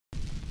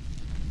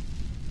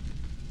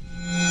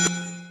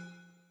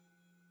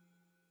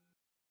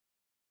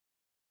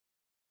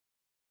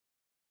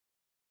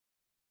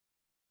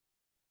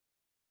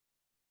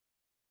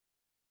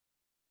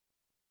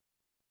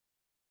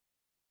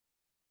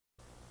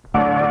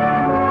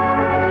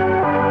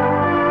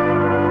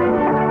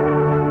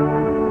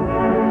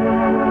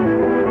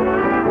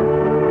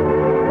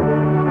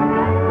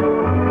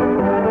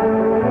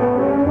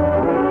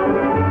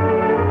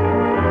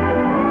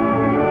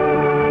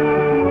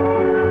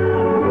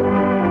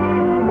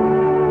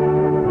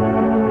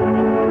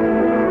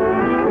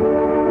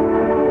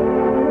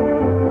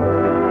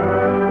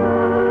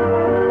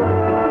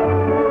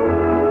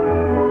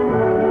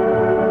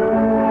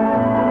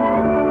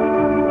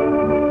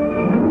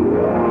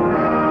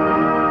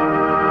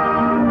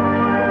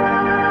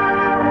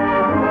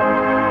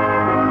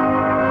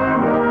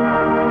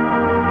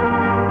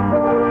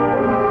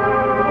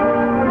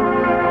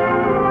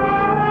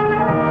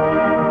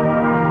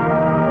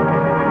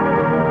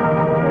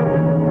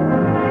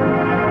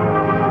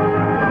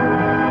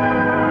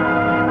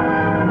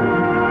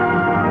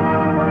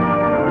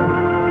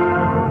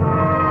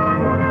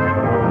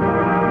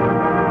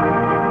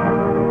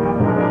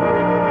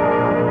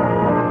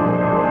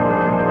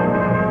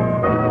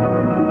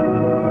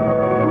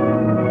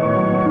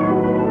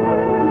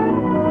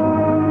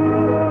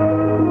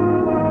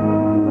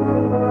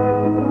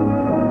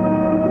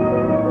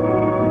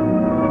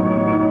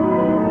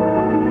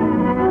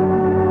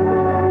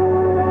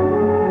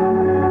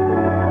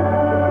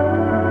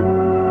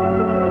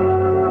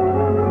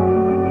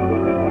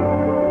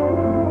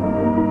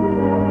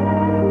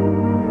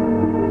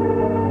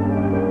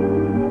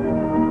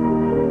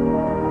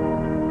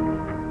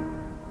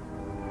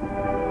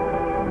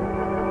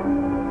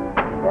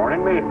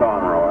Miss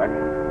Pomeroy.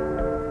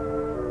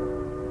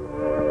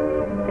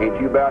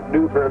 Ain't you about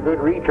due for a good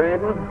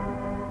retreading?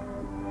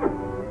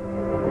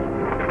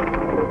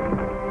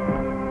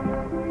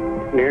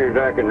 Near as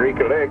I can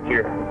recollect,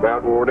 you're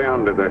about wore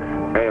down to the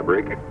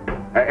fabric.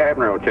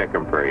 Abner will check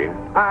them for you.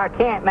 I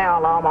can't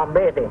now, Lum. I'm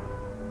busy.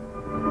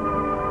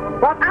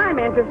 What I'm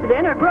interested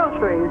in are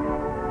groceries.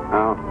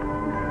 Oh,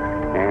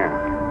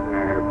 yeah.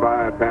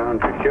 5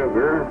 pounds of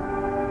sugar,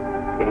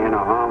 can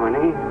of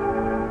hominy,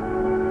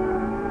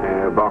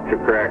 a box of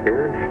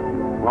crackers.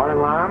 Morning,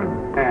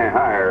 Lum.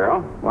 Hi,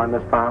 Earl. Morning,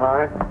 Miss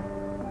Pomeroy.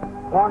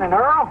 Morning,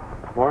 Earl.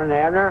 Morning,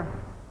 Abner.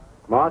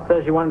 Ma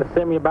says you wanted to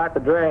see me about the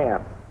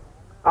draft.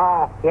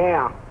 Oh,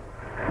 yeah.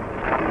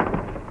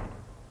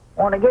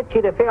 Want to get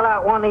you to fill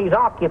out one of these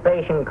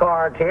occupation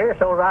cards here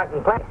so that I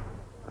can play.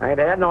 I ain't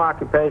had no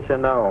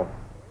occupation, no.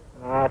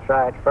 That's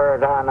right. As far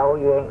as I know,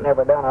 you ain't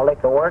never done a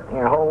lick of work in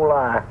your whole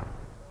life.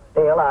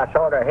 Still, I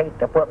sort of hate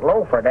to put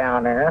loafer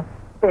down there.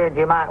 Feared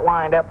you might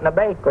wind up in the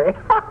bakery.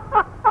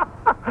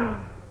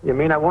 You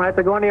mean I won't have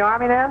to go in the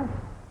Army then?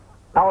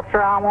 No,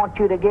 sir, I want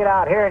you to get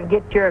out here and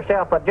get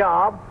yourself a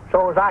job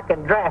so as I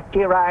can draft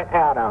you right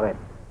out of it.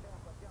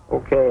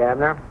 Okay,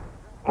 Abner.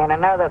 And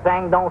another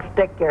thing, don't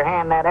stick your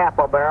hand in that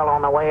apple barrel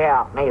on the way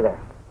out, neither.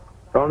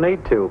 Don't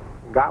need to.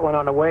 Got one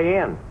on the way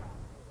in.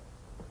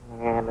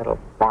 Yeah, little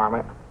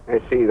varmint.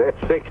 Let's see, that's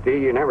 60.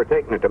 You never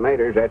taken the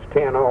tomatoes. That's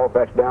 10 off.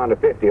 That's down to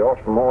 50 off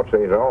from what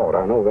says odd.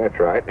 I know that's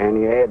right.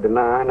 And you add the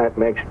 9, that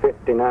makes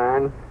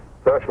 59.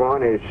 Plus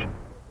 1 is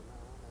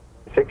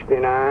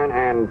 69,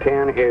 and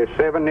 10 is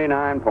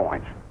 79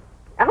 points.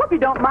 I hope you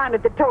don't mind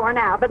at the torn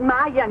out, but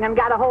my young'un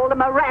got a hold of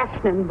my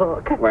rationing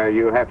book. Well,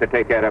 you have to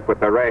take that up with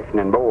the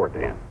rationing board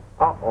then.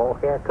 Uh-oh,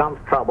 here comes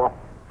trouble.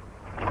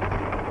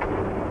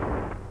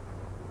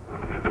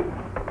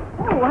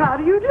 Oh, how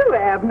do you do,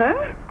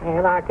 Abner?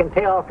 And I can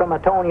tell from the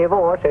tone of your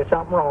voice there's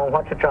something wrong.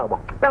 What's the trouble?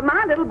 Well,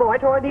 my little boy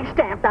tore these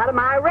stamps out of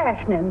my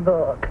rationing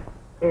book.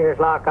 Here's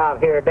like I've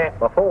heard that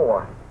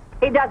before.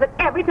 He does it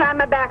every time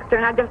my back's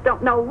turned. I just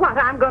don't know what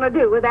I'm going to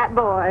do with that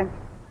boy.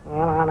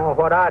 Well, I know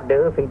what I'd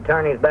do if he'd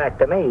turn his back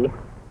to me.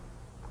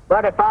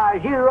 But if I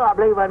was you, I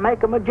believe I'd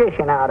make a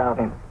magician out of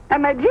him. A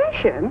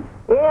magician?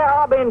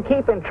 Yeah, I've been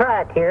keeping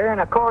track here,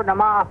 and according to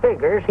my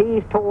figures,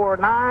 he's tore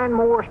 9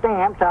 more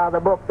stamps out of the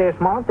book this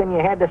month than you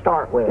had to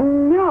start with.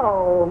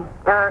 No.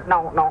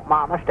 No,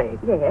 my mistake.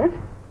 Yes?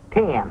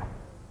 10.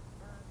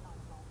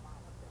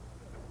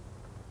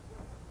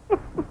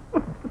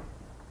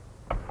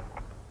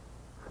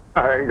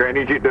 All right,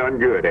 Granny, you done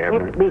good,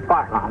 Abner. Be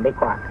quiet, Mom, be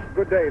quiet.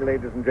 Good day,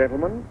 ladies and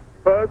gentlemen.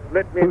 First,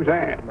 let me... Who's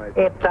that?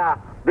 It's,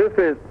 This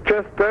is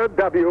Chester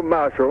W.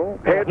 Marshall,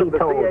 head he of the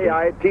told you.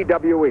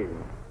 CAI-TWE.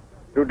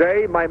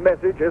 Today, my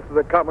message is to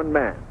the common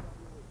man.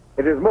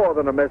 It is more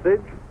than a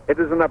message. It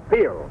is an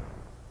appeal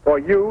for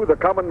you, the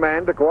common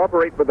man, to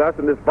cooperate with us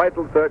in this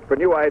vital search for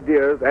new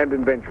ideas and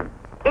inventions.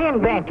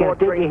 inventions.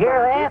 Did you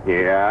hear that?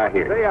 Yeah, I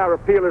hear Today, our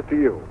appeal is to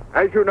you.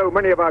 As you know,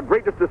 many of our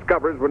greatest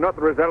discoveries were not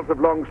the results of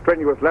long,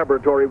 strenuous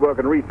laboratory work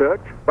and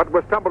research, but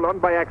were stumbled on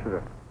by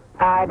accident.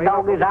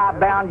 Doggies, I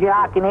bound you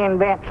I can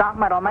invent something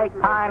that'll make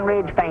Pine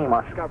Ridge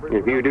famous.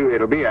 If you do,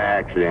 it'll be an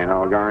accident,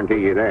 I'll guarantee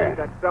you that.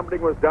 That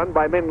stumbling was done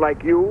by men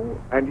like you,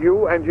 and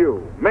you, and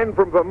you. Men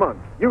from Vermont,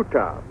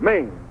 Utah,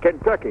 Maine,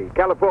 Kentucky,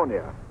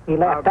 California. He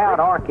left out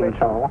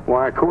Arkansas.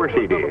 Why, of course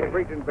he Those are did.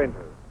 great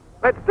inventors.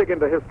 Let's dig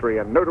into history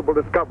and notable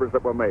discoveries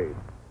that were made.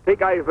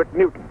 Take Isaac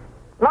Newton.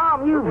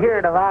 Lum, you've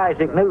heard of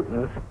Isaac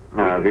Newton's.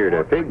 I've heard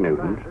of Fig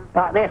Newtons.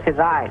 This is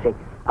Isaac.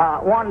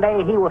 One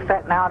day he was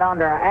sitting out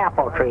under an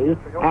apple tree, and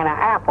an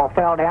apple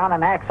fell down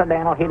and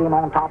accidental hit him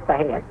on top of the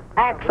head.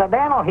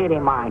 Accidental hit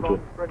him, mind you.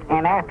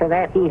 And after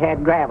that, he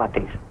had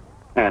gravities.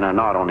 And a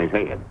knot on his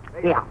head.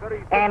 Yeah.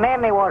 And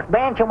then there was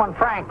Benjamin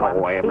Franklin.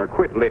 Oh, Abner,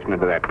 quit listening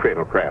to that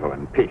criddle craddle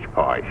and pish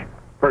posh.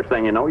 First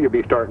thing you know, you'll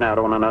be starting out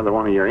on another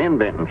one of your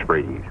inventing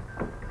sprees.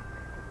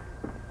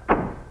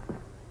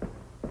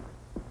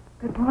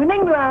 Good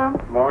morning,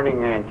 Lum.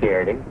 Morning, Aunt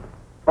Charity.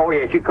 Oh,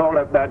 yes, you called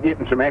up about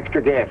getting some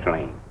extra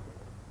gasoline.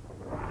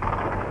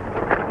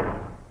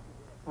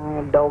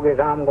 Doggies,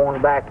 I'm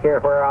going back here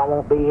where I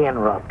won't be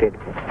interrupted.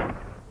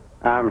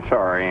 I'm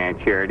sorry, Aunt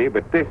Charity,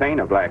 but this ain't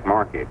a black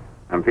market.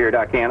 I'm feared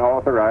I can't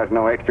authorize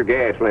no extra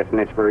gas less than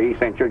it's for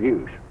essential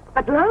use.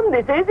 But, Lum,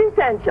 this is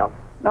essential.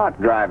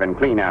 Not driving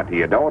clean out to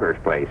your daughter's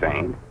place,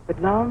 ain't.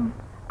 But, Lum,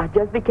 I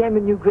just became a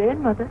new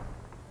grandmother.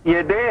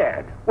 You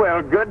did?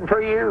 Well, good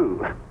for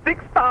you.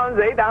 6 pounds,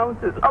 8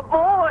 ounces. A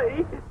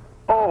boy.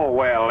 Oh,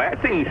 well,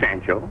 that's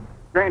essential.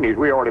 Grannies,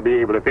 we ought to be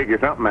able to figure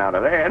something out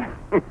of that.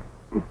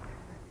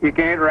 You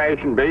can't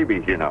ration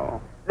babies, you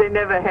know. They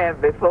never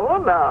have before,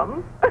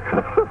 Lum.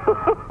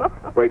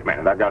 Wait a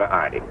minute, I got an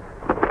idea.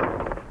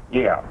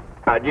 Yeah,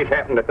 I just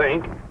happened to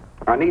think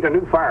I need a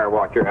new fire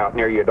watcher out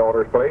near your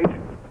daughter's place.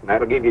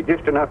 That'll give you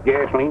just enough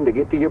gasoline to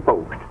get to your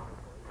post.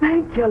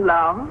 Thank you,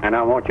 Lum. And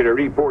I want you to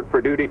report for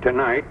duty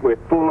tonight with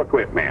full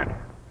equipment.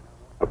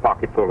 A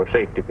pocket full of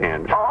safety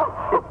pins.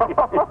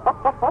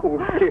 Oh,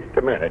 just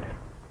a minute.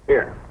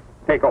 Here,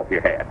 take off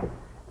your hat.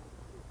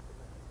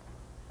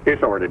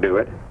 This ought to do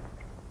it.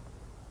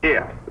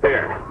 Yeah,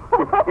 there.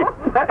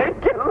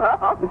 Thank you,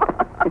 Lum.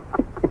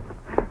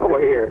 Oh,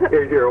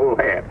 here's your old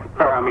hat.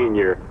 Or, I mean,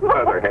 your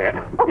other hat.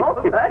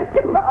 Oh, thank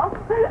you, Lum.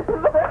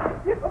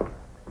 Thank you.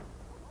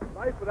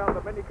 Life without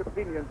the many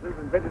conveniences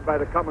invented by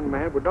the common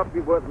man would not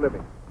be worth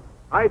living.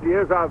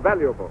 Ideas are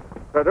valuable,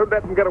 so don't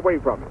let them get away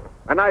from you.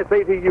 And I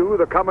say to you,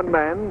 the common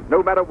man,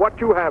 no matter what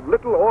you have,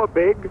 little or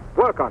big,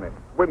 work on it.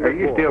 Are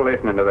you still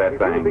listening to that If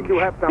thing? you think you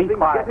have something,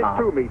 quiet, get it Mom.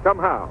 to me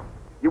somehow.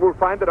 You will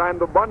find that I'm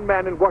the one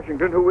man in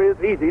Washington who is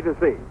easy to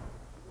see.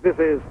 This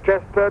is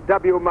Chester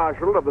W.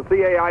 Marshall of the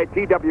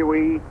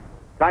CAITWE,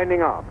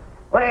 signing off.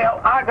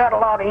 Well, I got a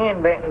lot of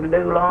inventing to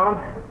do,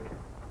 Lum.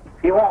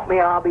 If you want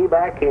me, I'll be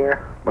back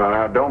here. Well,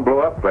 now, don't blow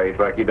up the place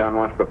like you done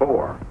once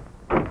before.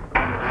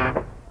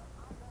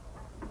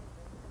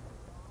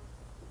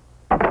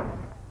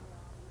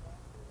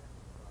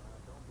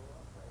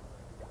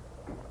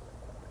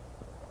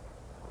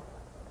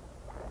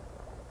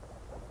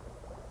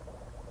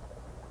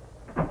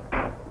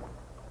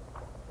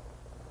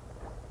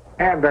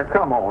 Abner,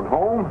 come on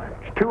home.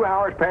 It's 2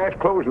 hours past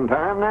closing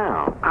time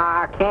now.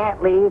 I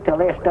can't leave till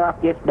this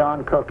stuff gets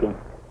done cooking.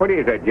 What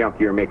is that junk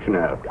you're mixing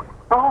up?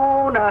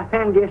 Oh,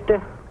 nothing, just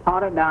a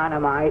pot of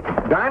dynamite.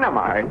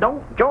 Dynamite?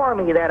 Don't jar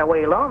me that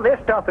away, Lum. This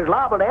stuff is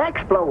liable to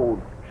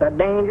explode. So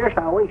dangerous,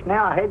 I wish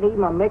now I hadn't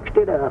even mixed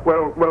it up.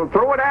 Well,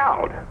 throw it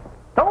out.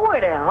 Throw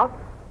it out?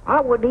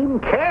 I wouldn't even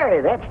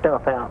carry that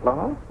stuff out,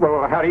 Lum.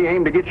 Well, how do you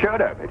aim to get shut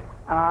of it?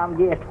 I'm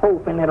just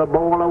hoping it'll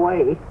boil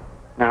away.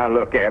 Now,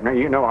 look, Abner,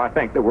 you know I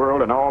think the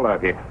world and all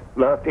of you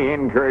love to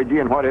encourage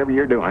you in whatever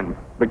you're doing,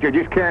 but you're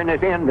just carrying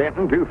this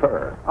inventing too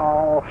far.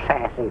 Oh,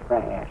 sassy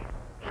frass.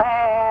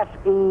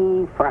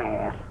 Sassy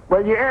frass.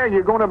 Well, yeah,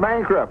 you're going to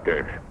bankrupt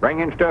us.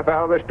 Bringing stuff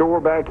out of the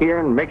store back here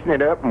and mixing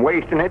it up and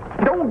wasting it.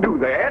 Don't do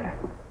that.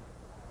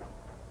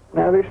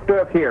 Now, this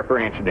stuff here, for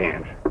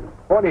instance,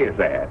 what is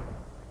that?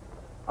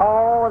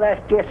 Oh,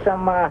 that's just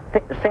some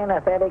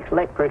synthetic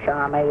licorice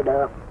I made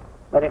up.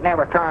 But it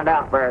never turned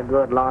out very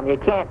good, Lum. You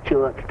can't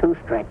chew it. It's too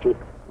stretchy.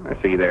 I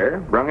see there.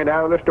 Brung it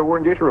out of the store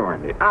and just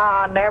ruined it.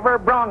 I never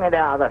brung it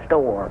out of the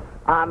store.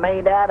 I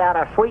made that out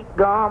of sweet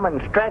gum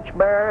and stretch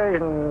berries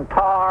and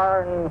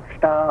tar and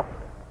stuff.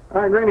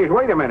 All right, Grannies,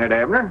 wait a minute,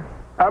 Abner.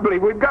 I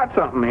believe we've got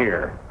something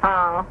here.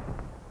 Huh?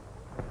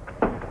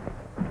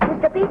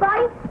 Mr.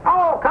 Peabody?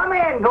 Oh, come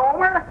in,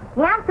 Gomer.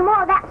 You have some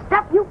more of that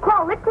stuff you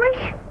call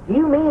licorice?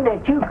 You mean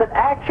that you could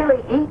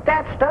actually eat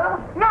that stuff?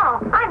 No,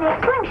 I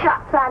make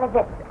slingshots out of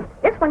it.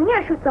 This one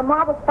here shoots a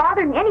marble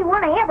farther than any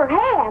one I ever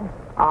had.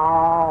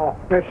 Oh.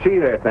 Let's see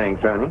that thing,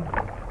 Sonny.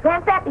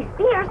 Grandpappy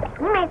Spears,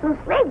 he made some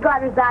slave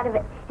garters out of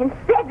it. And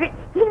Cedric,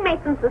 he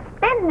made some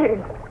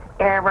suspenders.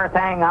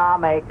 Everything I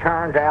make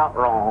turns out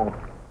wrong.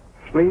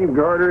 Sleeve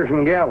garters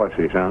and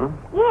galaxies, huh?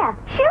 Yeah,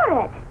 shoot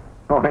it.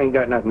 Oh, I ain't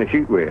got nothing to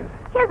shoot with.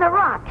 Here's a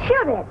rock.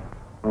 Shoot it.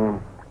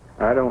 Oh,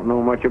 I don't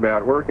know much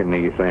about working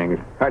these things.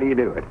 How do you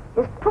do it?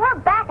 Just pull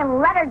it back and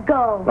let her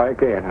go. Like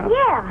that, huh?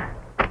 Yeah.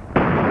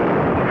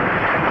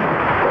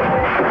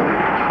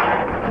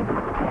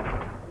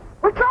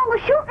 What's all the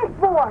shooting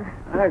for?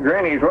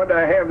 Grannies, what do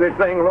I have this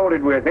thing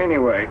loaded with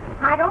anyway?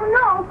 I don't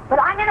know, but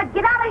I'm gonna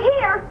get out of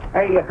here.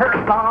 Are you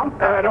hurt, Mom?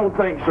 I don't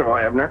think so,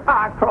 Abner.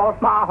 I cross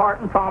my heart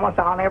and promise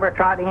I'll never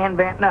try to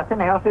invent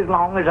nothing else as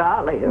long as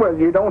I live. Well,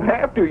 you don't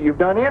have to. You've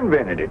done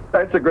invented it.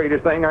 That's the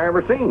greatest thing I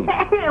ever seen.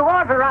 It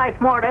was a right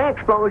smart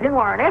explosion,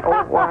 weren't it?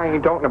 Oh, well, I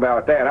ain't talking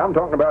about that. I'm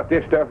talking about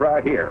this stuff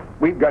right here.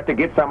 We've got to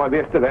get some of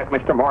this to that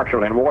Mr.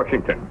 Marshall in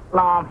Washington.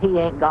 Lom, he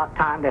ain't got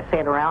time to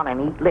sit around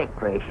and eat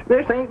licorice.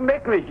 This ain't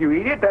licorice, you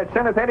idiot. That's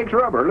synthetic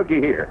rubber.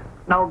 Looky here.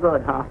 No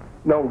good, huh?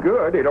 No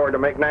good. It ought to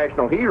make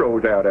national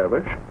heroes out of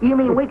us. You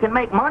mean we can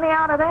make money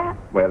out of that?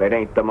 Well, it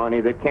ain't the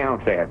money that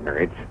counts, Abner.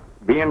 It's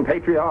being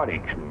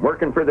patriotic and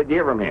working for the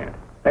government.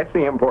 That's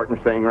the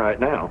important thing right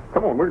now.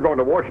 Come on, we're going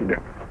to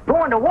Washington.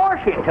 Going to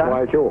Washington?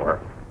 Why,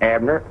 sure.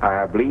 Abner,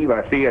 I believe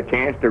I see a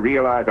chance to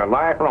realize a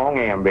lifelong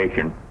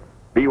ambition.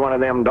 Be one of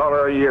them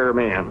 $1-a-year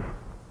men.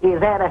 Is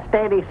that a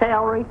steady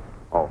salary?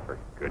 Oh, for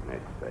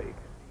goodness sake.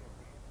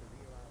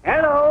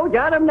 Hello,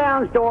 jot 'em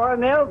down, store.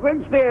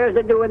 Milford Spears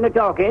are doing the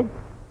talking.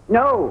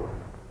 No,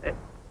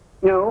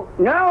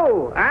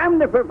 I'm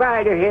the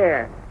proprietor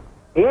here.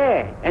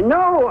 Yeah, and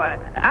no,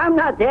 I'm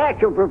not the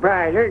actual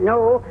proprietor.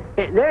 No,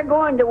 they're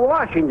going to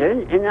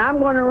Washington, and I'm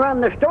going to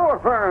run the store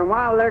for them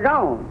while they're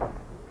gone.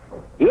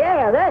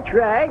 Yeah, that's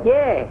right,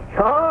 yeah.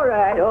 All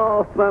right,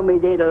 oh, mummy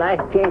diddle, I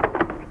can't.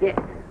 Yeah.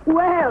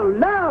 Well,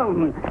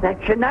 Lum,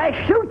 that's a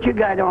nice suit you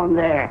got on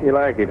there. You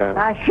like it, huh?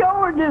 I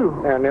sure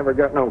do. I never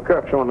got no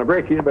cuffs on the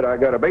breeches, but I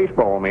got a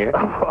baseball mitt.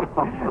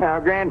 Now,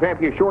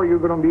 Grandpap, you sure you're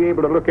going to be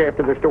able to look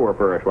after the store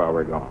for us while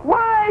we're gone?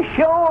 Why,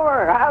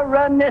 sure. I'll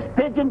run this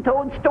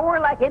pigeon-toed store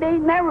like it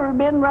ain't never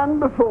been run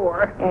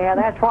before. Yeah,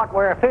 that's what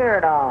we're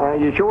afeard of.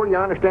 You sure you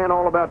understand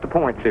all about the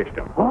point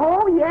system?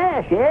 Oh,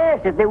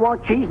 yes. If they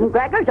want cheese and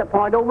crackers, a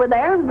point over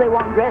there. And if they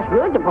want dressed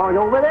goods, a point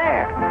over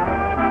there.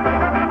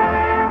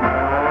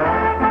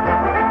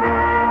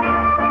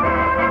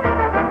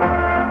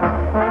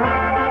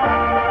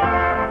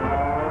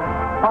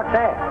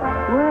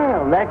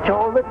 That's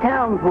all the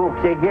town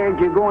folks. They heard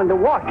you're going to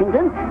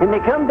Washington, and they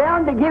come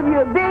down to give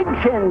you a big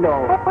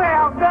send-off.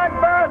 Well, good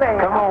for them.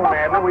 Come on,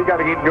 Abner, we got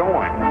to get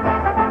going.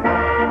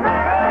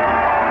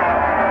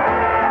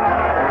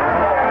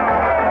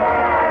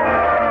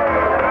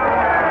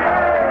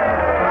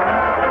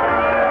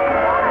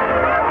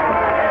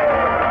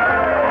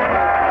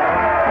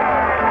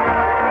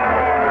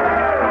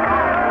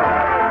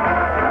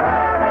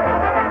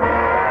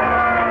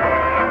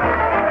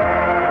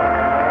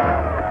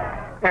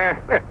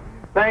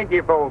 Thank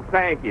you, folks.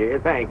 Thank you.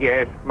 Thank you.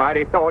 It's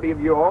mighty thoughtful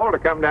of you all to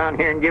come down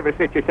here and give us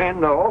such a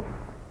send-off.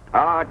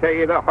 I tell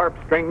you, the harp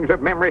strings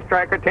of memory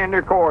strike a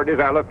tender chord as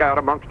I look out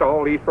amongst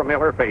all these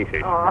familiar faces.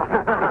 You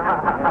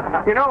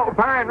know,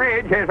 Pine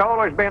Ridge has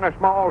always been a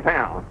small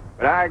town,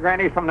 but I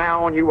grant you from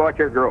now on you watch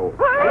her grow.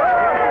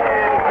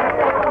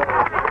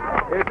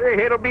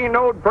 It'll be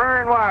knowed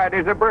far and wide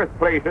as the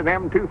birthplace of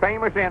them two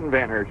famous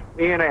inventors,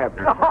 me and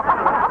Abner.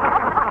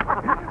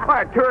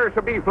 Why, tourists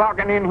will be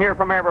flocking in here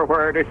from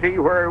everywhere to see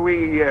where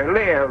we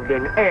lived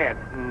and ate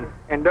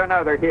and done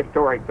other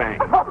historic things.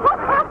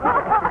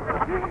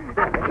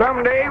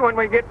 Someday, when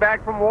we get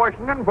back from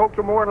Washington, folks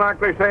will more than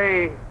likely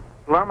say,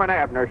 Lum and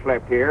Abner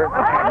slept here.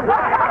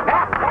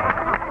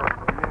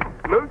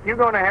 Luke, you're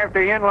going to have to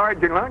enlarge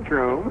your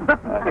lunchroom.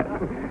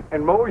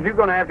 And Mose, you're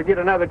going to have to get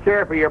another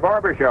chair for your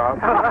barber shop.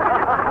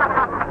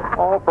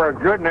 Oh, for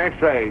goodness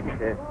sake.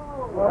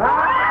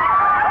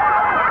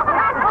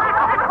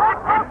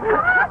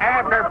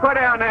 Abner, put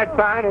down that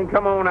sign and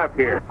come on up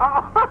here.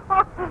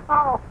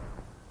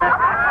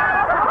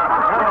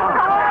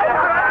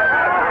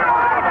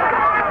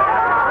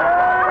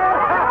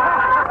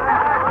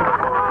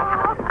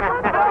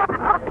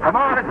 Come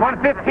on, it's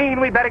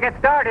 1:15. We better get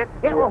started.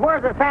 Yeah, well,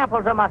 where's the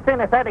samples of my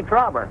synesthetic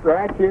rubber?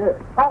 Right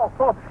here. Oh,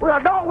 well,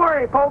 don't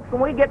worry, folks.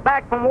 When we get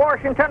back from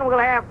Washington, we'll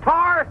have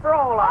tars for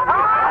all of you.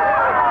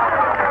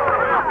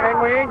 And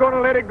we ain't going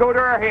to let it go to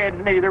our heads,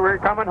 neither. We're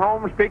coming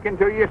home speaking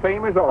to you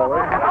same as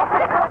always.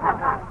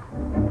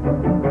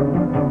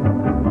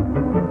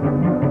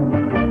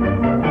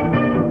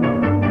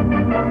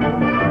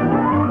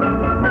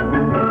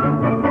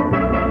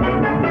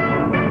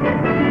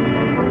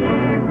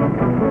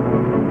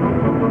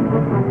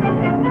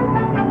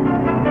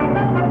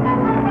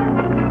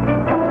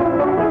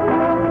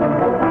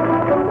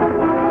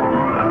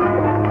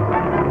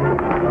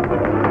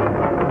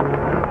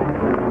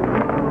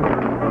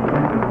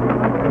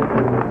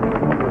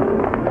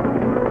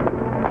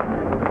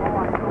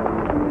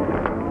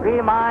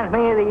 Reminds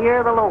me of the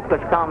year the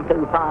locusts come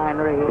through Pine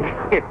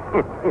Ridge.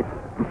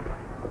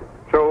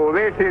 So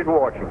this is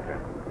Washington.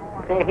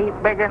 It's a heap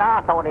bigger than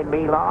I thought it'd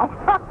be, Lum.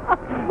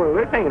 Well,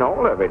 this ain't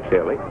all of it,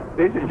 silly.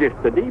 This is just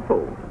the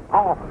depot.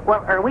 Oh,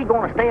 well, are we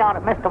going to stay out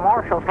at Mr.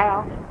 Marshall's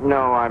house?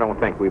 No, I don't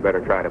think we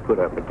better try to put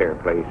up at their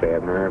place,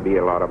 Abner. It'd be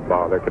a lot of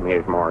bother to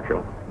Miss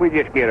Marshall. We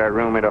just get a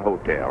room at a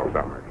hotel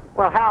somewhere.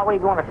 Well, how are we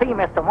going to see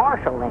Mr.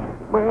 Marshall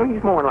then? Well,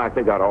 he's more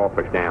likely got an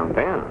office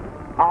downtown.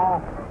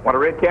 Oh, Want a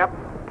red cap?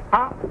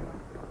 huh?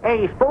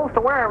 Hey, you supposed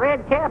to wear a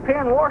red cap here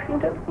in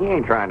Washington? He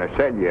ain't trying to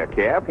sell you a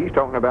cap. He's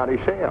talking about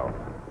himself.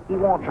 He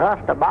wants us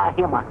to buy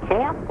him a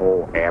cap?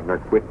 Oh, Abner,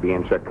 quit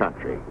being so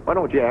country. Why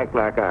don't you act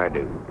like I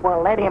do?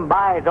 Well, let him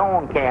buy his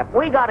own cap.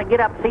 We got to get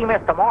up to see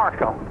Mr.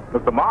 Marshall.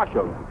 Mr.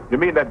 Marshall, you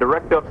mean that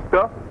director of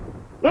stuff?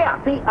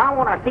 Yeah, see, I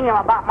want to see him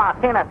about my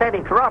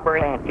synesthetic rubber,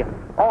 ain't you?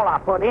 All I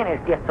put in is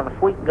just some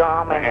sweet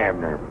gum and...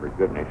 Abner, for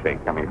goodness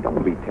sake, come here.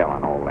 Don't be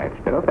telling all that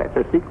stuff. That's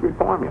a secret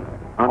formula.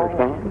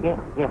 Understand?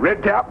 Yeah.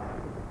 Red cap?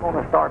 I'm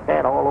going to start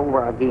that all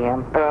over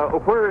again.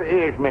 Where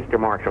is Mr.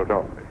 Marshall's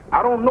office?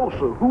 I don't know,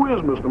 sir. Who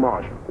is Mr.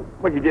 Marshall?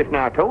 Well, you just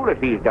now told us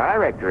he's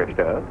director of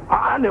stuff.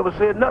 I never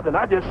said nothing.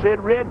 I just said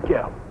red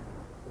cap.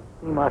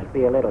 He must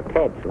be a little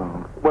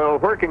Tedslum. Well,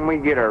 where can we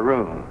get a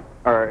room?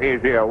 Or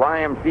is there a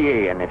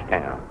YMCA in this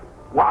town?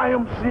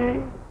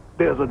 YMCA,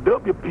 there's a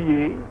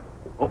WPA,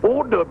 a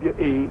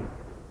OWA,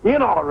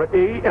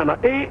 NRA, and a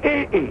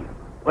AAA.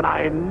 But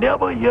I ain't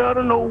never heard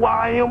of no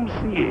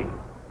YMCA.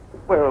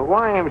 Well,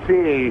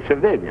 YMCA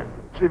civilian.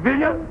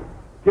 Civilian?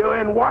 Here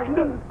in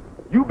Washington?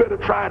 You better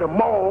try the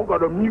morgue or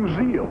the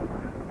museum.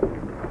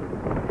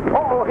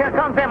 Oh, here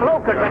comes them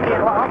locusts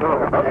again, Lum.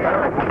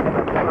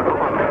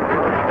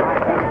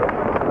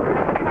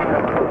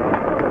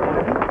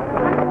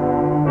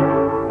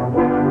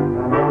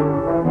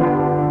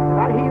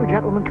 I hear you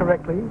gentlemen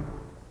correctly.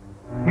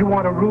 You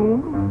want a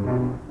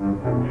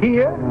room?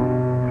 Here?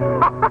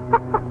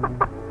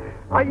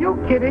 Are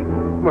you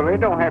kidding? Well, it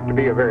don't have to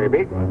be a very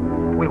big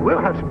one. We will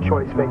have some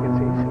choice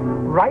vacancies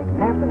right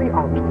after the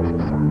armistice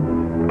is signed.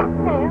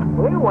 Yeah,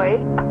 we'll wait.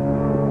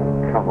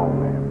 Come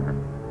on, Abner.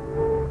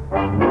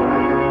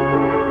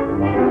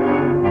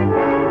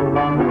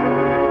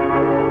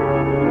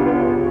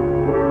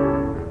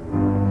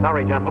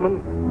 Sorry,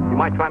 gentlemen. You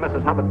might try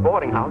Mrs. Hubbard's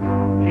boarding house.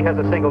 She has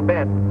a single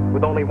bed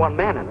with only one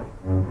man in it.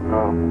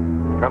 Oh,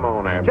 come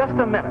on, Abner. Just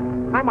a minute.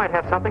 I might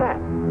have something back.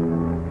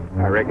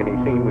 I reckon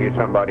he's seen we are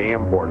somebody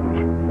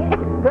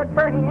important. Good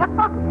for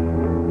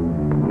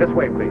him. This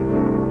way, please.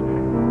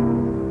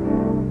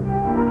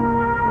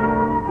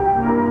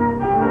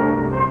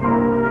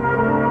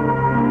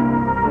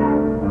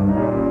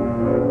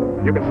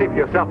 You can see for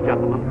yourself,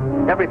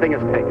 gentlemen. Everything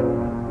is taken.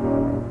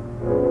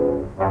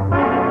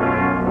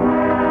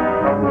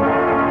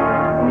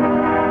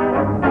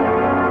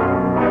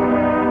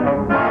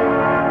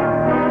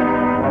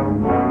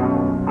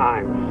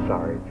 I'm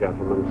sorry,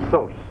 gentlemen.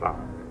 So sorry.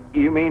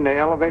 You mean the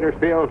elevator's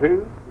filled,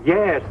 too?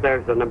 Yes,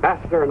 there's an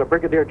ambassador and a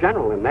brigadier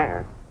general in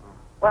there.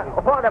 Well,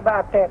 what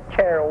about that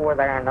chair over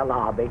there in the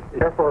lobby?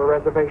 There for a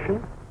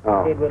reservation?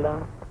 Oh. Did we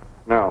learn?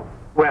 No.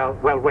 Well,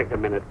 wait a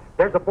minute.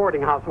 There's a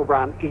boarding house over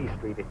on E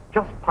Street. It's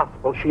just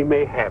possible she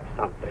may have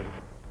something.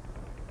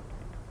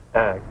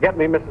 Get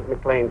me Mrs.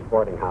 McLean's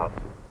boarding house.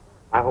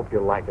 I hope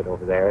you'll like it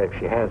over there if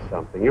she has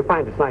something. You'll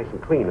find it's nice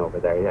and clean over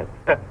there,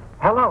 yes.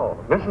 Hello,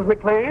 Mrs.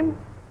 McLean?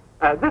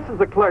 This is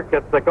the clerk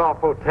at the Goff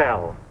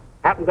Hotel.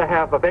 Happen to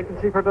have a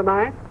vacancy for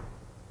tonight?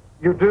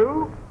 You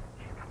do?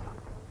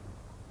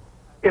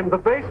 In the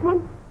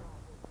basement?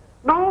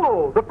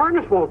 No, the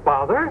furnace won't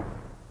bother.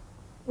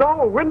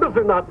 No, windows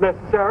are not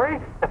necessary.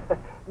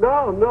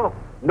 No,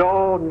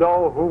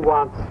 who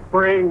wants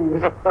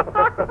springs?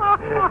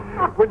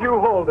 Would you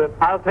hold it?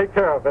 I'll take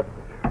care of it.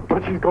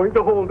 But she's going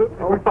to hold it.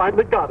 We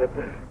finally got it.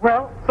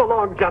 Well, so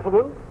long,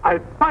 gentlemen. I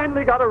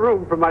finally got a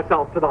room for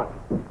myself tonight.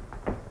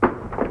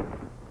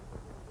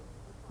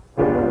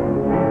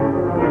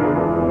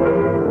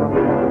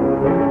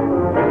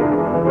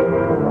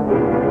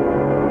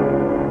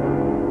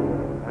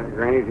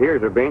 Granny,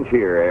 here's a bench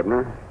here,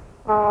 Abner.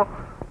 Oh.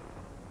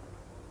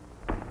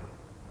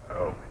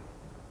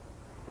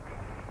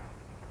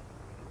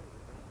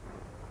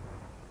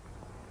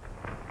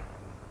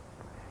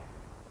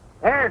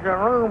 There's a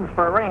rooms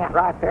for rent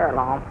right there,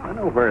 Lum. I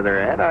know where they're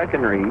at. I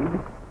can read.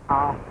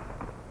 Oh.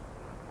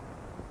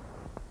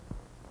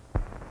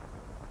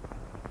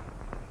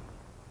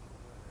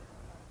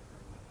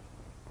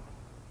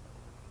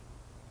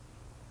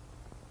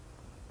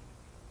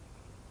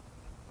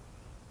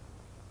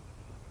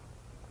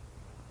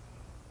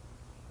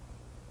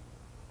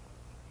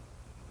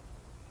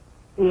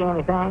 See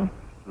anything?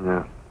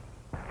 No.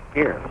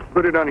 Here,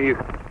 put it under you.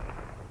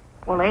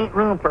 Well, there ain't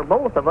room for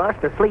both of us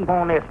to sleep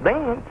on this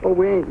bench. Well,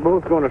 we ain't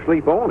both going to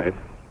sleep on it.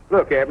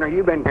 Look, Abner,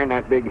 you've been carrying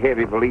that big,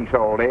 heavy valise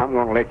all day. I'm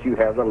going to let you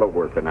have the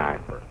lower tonight.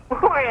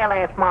 Well,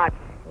 that's my...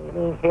 It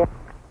ain't here.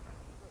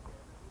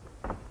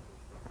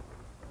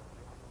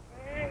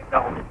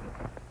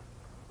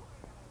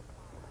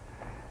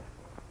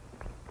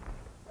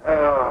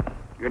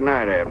 Good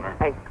night, Abner.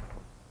 Hey.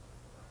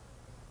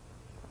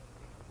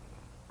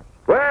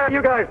 What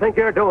you guys think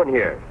you're doing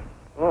here?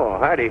 Oh,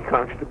 howdy,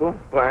 Constable.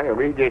 Why,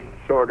 we just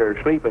sort of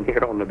sleeping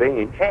here on the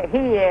bench.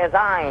 He is,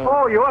 I ain't.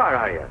 Oh, you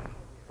are you?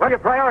 What are your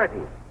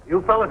priorities?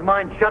 You fellas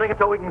mind shutting it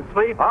so we can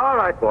sleep? All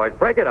right, boys,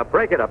 break it up.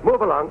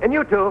 Move along. And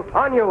you two,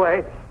 on your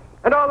way.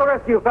 And all the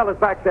rest of you fellas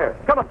back there.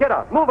 Come on, get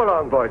up. Move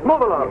along, boys.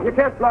 Move along. You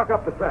can't block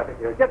up the traffic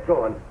here. Get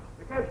going.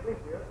 You can't sleep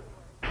here.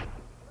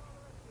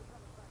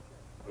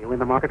 You in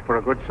the market for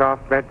a good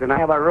soft bed tonight?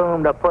 Have a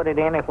room to put it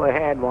in if we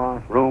had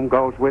one. Room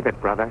goes with it,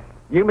 brother.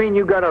 You mean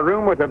you got a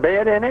room with a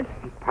bed in it?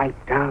 Pipe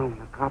down.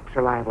 The cops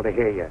are liable to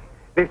hear you.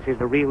 This is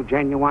the real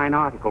genuine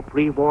article.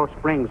 Pre-war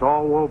springs,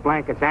 all wool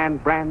blankets,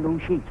 and brand new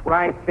sheets.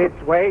 Right this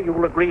way,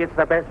 you'll agree it's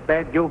the best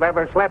bed you've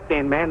ever slept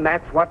in, men.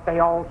 That's what they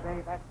all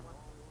say.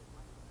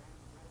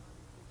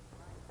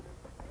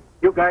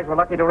 You guys were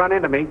lucky to run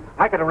into me.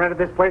 I could have rented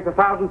this place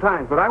 1,000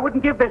 times, but I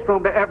wouldn't give this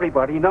room to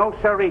everybody. No,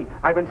 sirree.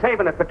 I've been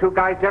saving it for two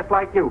guys just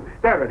like you.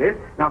 There it is.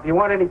 Now, if you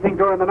want anything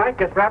during the night,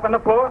 just rap on the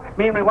floor.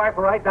 Me and my wife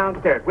are right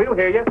downstairs. We'll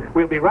hear you.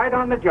 We'll be right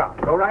on the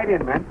job. Go right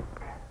in, men.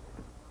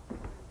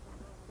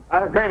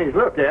 Granny's,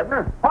 look,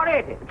 Abner. What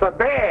is it? It's a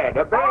bed,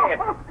 a bed.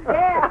 Oh,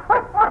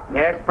 yeah.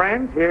 Yes,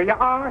 friends, here you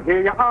are,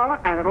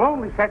 and it'll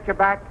only set you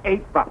back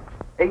 $8.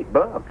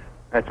 $8?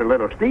 That's a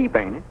little steep,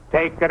 ain't it?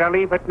 Take it or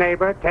leave it,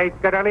 neighbor. Take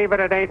it or leave it.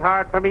 It ain't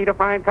hard for me to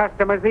find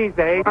customers these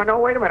days. Oh, no,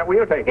 wait a minute.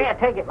 We'll take it. Yeah,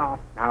 take it, Mom.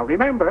 Now,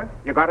 remember,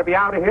 you got to be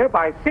out of here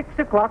by 6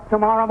 o'clock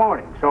tomorrow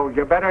morning, so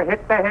you better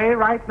hit the hay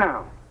right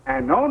now.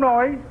 And no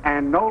noise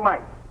and no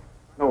light.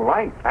 No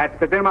light? That's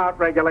the dim-out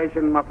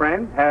regulation, my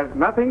friend. Has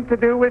nothing to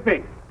do with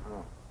me.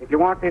 If you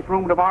want this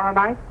room tomorrow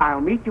night,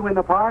 I'll meet you in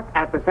the park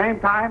at the same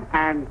time,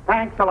 and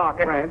thanks a lot,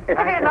 friend.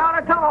 Not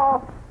at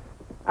all.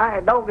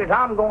 I notice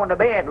I'm going to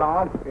bed,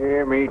 Lum.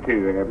 Yeah, me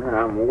too, Abner.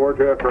 I'm wore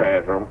to a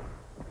frazzle.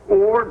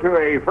 Wore to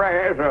a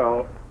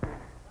frazzle.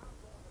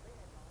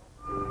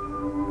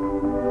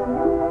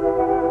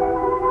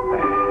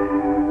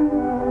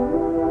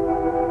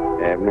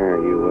 Abner,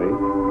 are you awake?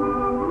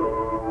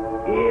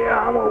 Yeah,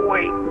 I'm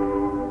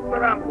awake,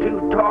 but I'm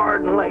too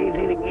tired and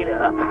lazy to get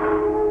up.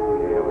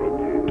 Yeah, me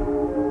too.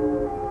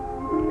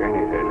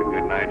 Granny has a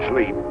good night's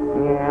sleep.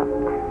 Yeah.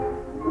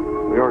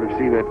 We ought to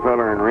see that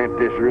feller and rent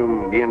this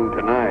room again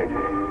tonight.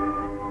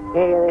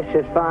 Yeah, this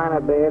is fine a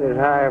bed as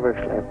I ever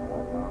slept.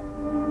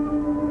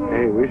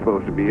 Hey, we're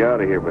supposed to be out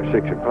of here by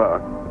 6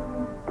 o'clock.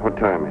 What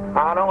time is it?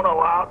 I don't know.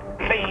 I'll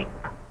see.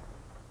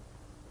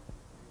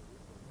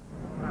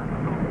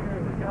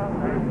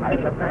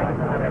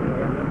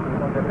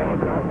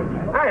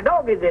 Hey,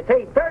 doggies, it's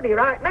 8:30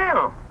 right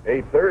now.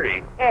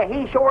 8:30? Yeah,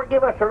 he sure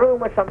give us a room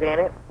with some in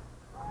it.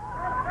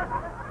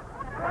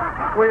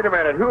 Wait a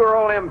minute. Who are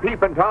all them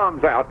peeping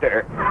toms out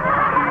there?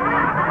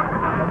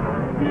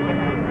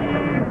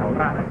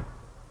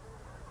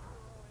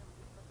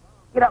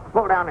 Get up and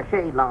pull down the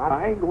shade, Lum.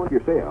 I ain't going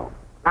yourself.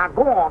 Now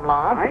go on,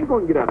 Lum. I ain't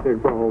going to get out there in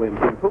front of all them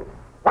people.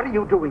 What are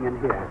you doing in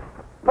here?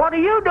 What are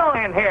you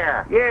doing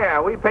here? Yeah,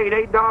 we paid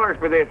 $8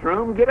 for this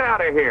room. Get out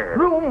of here.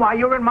 Room while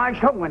you're in my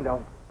show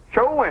window.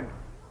 Showing.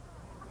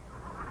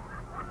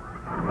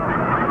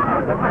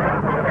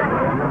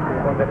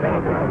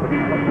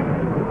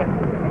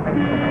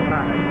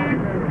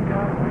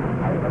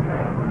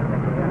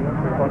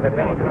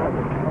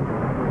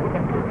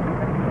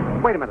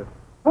 Wait a minute.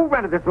 Who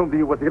rented this room to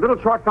you? Was he a little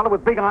short fellow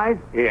with big eyes?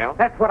 Yeah.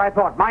 That's what I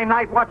thought. My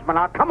night watchman.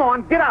 Now, come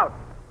on, get out.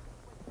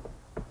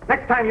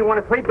 Next time you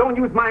want to sleep, don't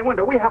use my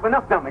window. We have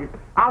enough dummies.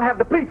 I'll have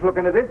the police look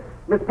into this.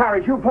 Miss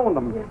Parrish, you phone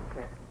them. Yes,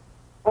 sir.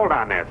 Hold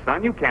on there,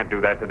 son. You can't do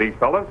that to these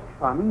fellas.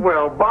 Son?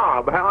 Well,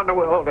 Bob, how in the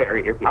world are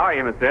you? How are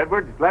you, Mr.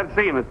 Edwards? Glad to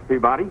see you, Mr.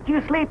 Peabody. Did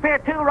you sleep here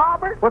too,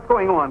 Robert? What's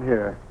going on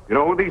here? You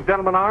know who these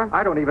gentlemen are?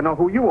 I don't even know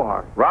who you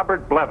are.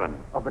 Robert Blevin.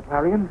 Of the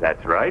Clarion?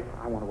 That's right.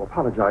 I want to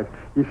apologize.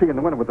 You see, in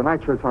the winter with the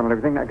nightshirts on and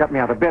everything, that got me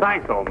out of bed.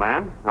 Thanks, old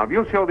man. Now, if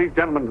you'll show these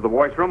gentlemen to the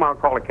washroom, I'll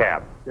call a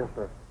cab. Yes,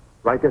 sir.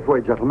 Right this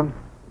way, gentlemen.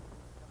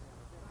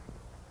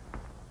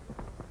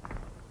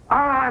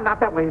 Ah,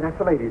 not that way. That's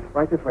the ladies.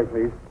 Right this way,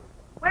 please.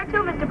 Where to,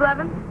 Mr.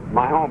 Blevin?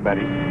 My home,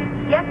 Betty.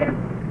 Yes, sir.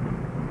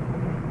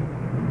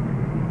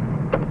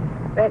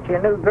 That's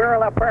your new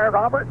girl up there,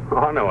 Robert?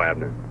 Oh, no,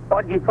 Abner.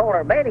 What'd you call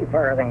her Betty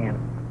for, then?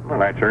 Well,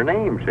 that's her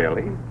name,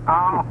 silly.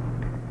 Oh.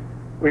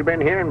 We've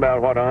been hearing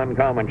about what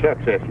uncommon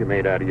success you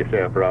made out of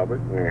yourself,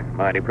 Robert. We're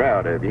mighty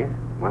proud of you.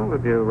 Well,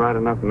 if you write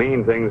enough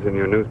mean things in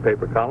your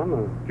newspaper column,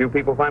 a few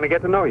people finally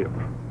get to know you.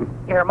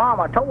 Your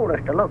mama told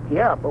us to look you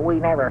up, but we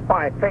never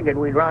quite figured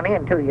we'd run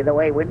into you the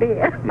way we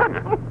did.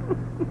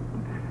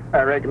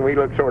 I reckon we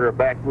look sort of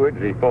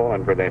backwoodsy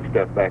falling for that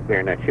stuff back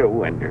there in that show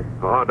window.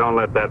 Oh, don't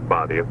let that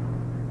bother you.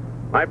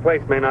 My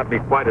place may not be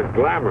quite as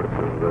glamorous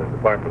as the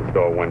department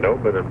store window,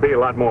 but it'll be a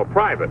lot more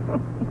private.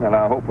 Well,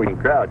 I hope we can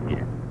crowd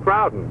you.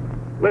 Crowding?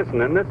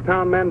 Listen, in this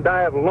town, men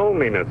die of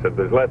loneliness if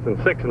there's less than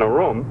 6 in a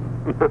room.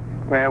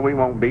 Well, we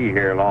won't be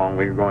here long.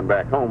 We're going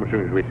back home as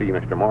soon as we see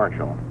Mr.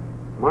 Marshall.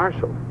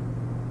 Marshall?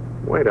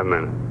 Wait a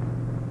minute.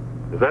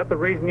 Is that the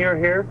reason you're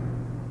here?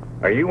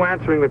 Are you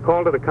answering the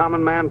call to the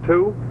common man,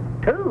 too?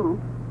 2?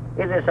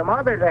 Is there some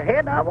others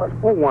ahead of us?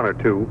 Oh, 1 or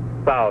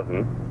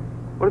 2,000.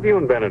 What have you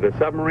invented, a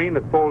submarine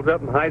that folds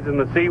up and hides in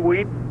the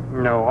seaweed?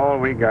 No, all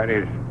we got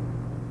is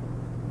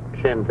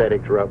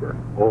synthetic rubber.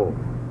 Oh,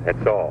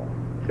 that's all.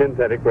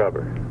 Synthetic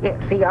rubber. Yeah,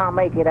 see, I'll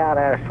make it out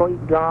of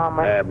sweet gum.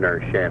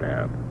 Abner, shut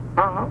up.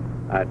 Uh-huh.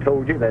 I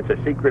told you that's a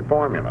secret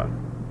formula.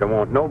 Don't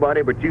want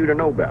nobody but you to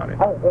know about it.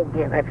 Oh,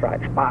 yeah, that's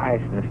right.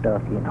 Spice and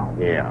stuff, you know.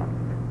 Yeah.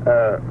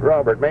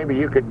 Robert, maybe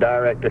you could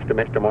direct us to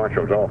Mr.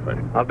 Marshall's office.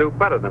 I'll do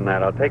better than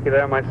that. I'll take you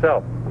there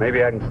myself.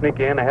 Maybe I can sneak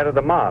you in ahead of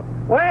the mob.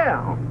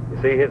 Well. You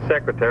see, his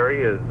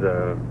secretary is,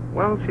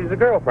 well, she's a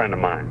girlfriend of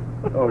mine.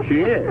 Oh,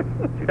 she is?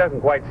 She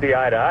doesn't quite see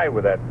eye to eye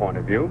with that point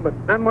of view, but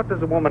then what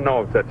does a woman know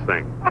of such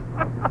things?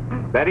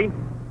 Betty,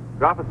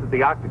 drop us at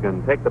the Octagon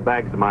and take the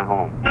bags to my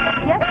home.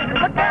 Yes, sir.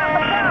 Look out,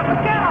 look out,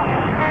 look out!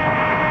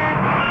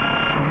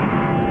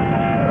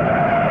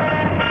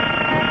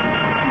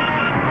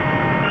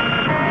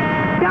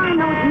 Darn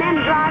those men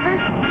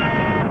drivers.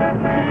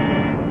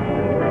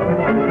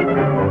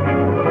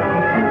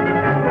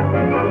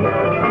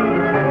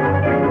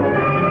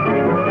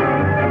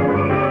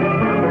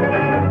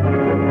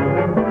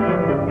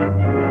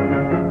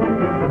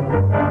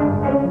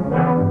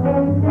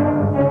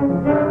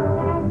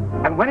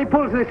 And when he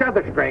pulls this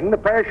other string, the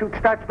parachute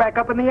starts back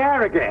up in the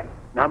air again.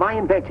 Now, my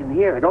invention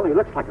here, it only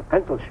looks like a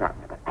pencil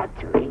sharpener, but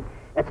actually,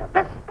 it's a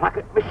vest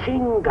pocket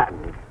machine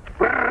gun.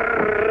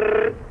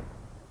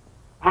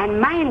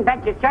 And my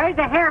invention, sir, is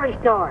a hair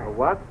restorer. A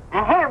what?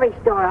 A hair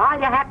restorer. All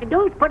you have to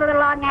do is put a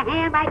little on your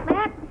hand like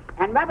that,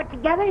 and rub it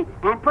together,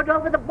 and put it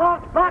over the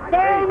bald spot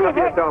there in your Cover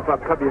hair. yourself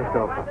up, cover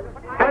yourself up.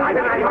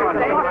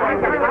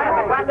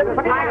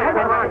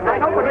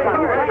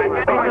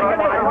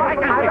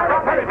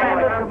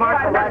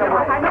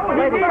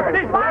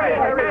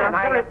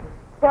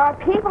 There are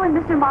people in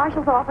Mr.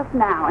 Marshall's office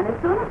now, and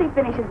as soon as he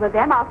finishes with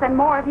them, I'll send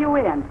more of you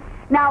in.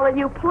 Now, will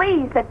you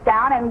please sit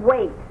down and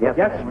wait? Yes,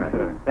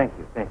 madam. Thank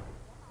you, thank you.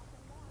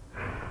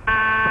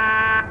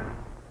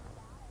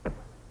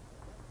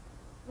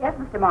 Yes,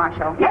 Mr.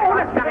 Marshall.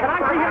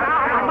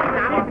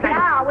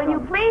 Now, will you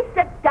please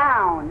sit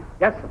down?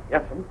 Yes, sir.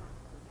 Yes, sir.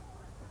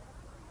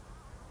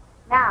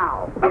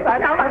 Now.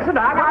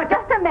 Now,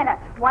 Just a minute,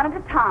 one at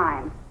a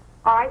time.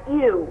 All right,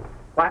 you.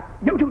 What?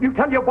 You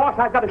tell your boss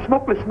I've got a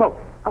smokeless smoke.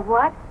 A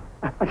what?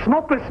 A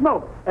smokeless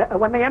smoke.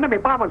 When the enemy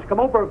bombers come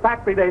over a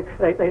factory, they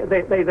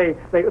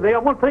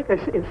won't think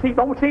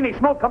don't see any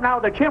smoke coming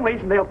out of the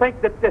chimneys, and they'll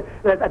think that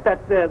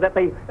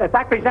the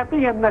factory's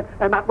empty and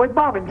not with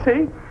bombing.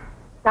 See?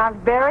 Sounds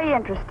very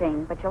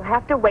interesting, but you'll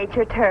have to wait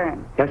your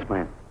turn. Yes,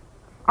 ma'am.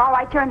 All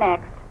right, you're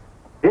next.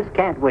 This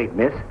can't wait,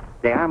 miss.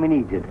 The army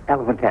needs it.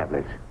 Elephant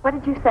tablets. What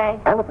did you say?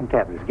 Elephant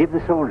tablets. Give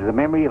the soldier the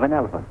memory of an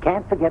elephant.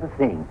 Can't forget a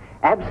thing.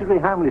 Absolutely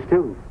harmless,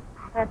 too.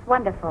 That's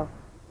wonderful.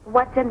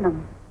 What's in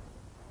them?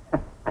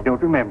 I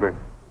don't remember.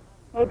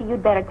 Maybe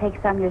you'd better take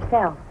some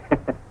yourself.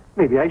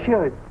 Maybe I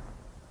should.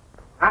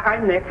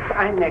 I'm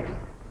next.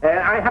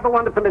 I have a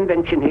wonderful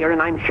invention here,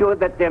 and I'm sure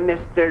that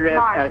Mr.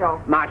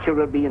 Marshall. Marshall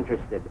will be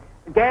interested.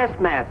 Gas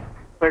mask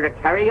for a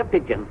carrier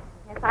pigeon.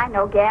 Yes, I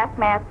know. Gas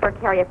mask for a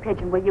carrier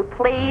pigeon. Will you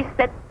please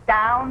sit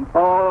down?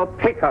 Oh,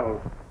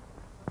 pickle.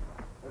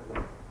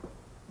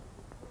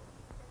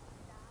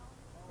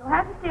 You'll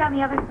have to stay on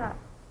the other side.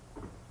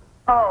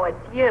 Oh,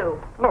 it's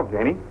you. Hello,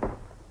 Janie.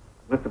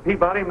 Mr.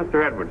 Peabody,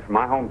 Mr. Edwards from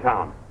my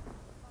hometown.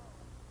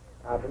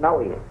 How'd you know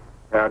you?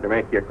 Proud to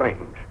make your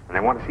acquaintance, and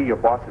I want to see your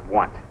boss at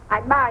once. I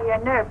admire your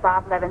nerve,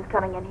 Bob Levin's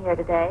coming in here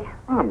today.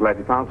 Well, I'm glad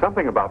you found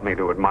something about me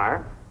to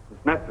admire. Miss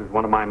Nestor's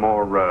one of my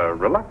more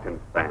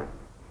reluctant fans.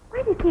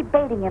 Why do you keep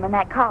baiting him in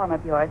that column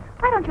of yours?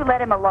 Why don't you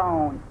let him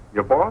alone?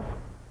 Your boss?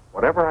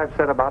 Whatever I've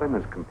said about him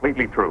is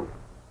completely true.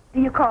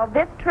 Do you call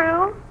this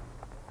true?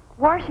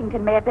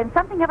 Washington may have been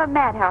something of a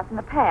madhouse in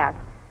the past,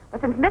 but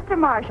since Mr.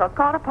 Marshall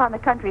called upon the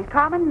country's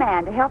common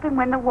man to help him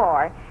win the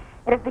war,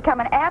 it has become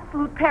an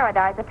absolute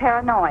paradise of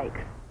paranoics.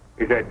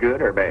 Is that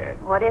good or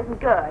bad? Well, it isn't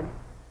good.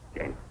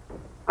 Jane,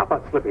 how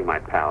about slipping my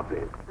pals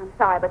in? I'm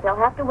sorry, but they'll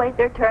have to wait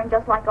their turn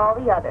just like all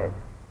the others,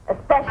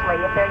 especially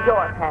if they're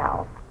your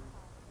pals.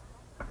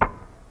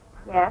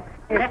 Yes?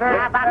 Yes, sir.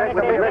 How about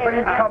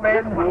this? Come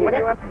in.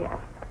 Yes.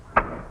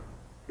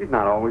 She's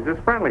not always as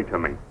friendly to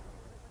me.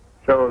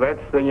 So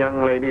that's the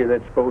young lady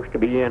that's supposed to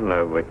be in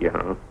love with you,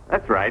 huh?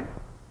 That's right.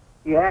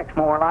 You act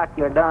more like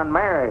you're done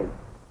married.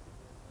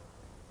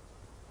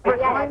 Look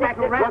here,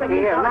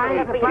 now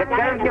you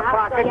turn your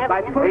pocket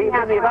by putting it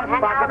in the left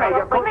pocket of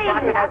your coat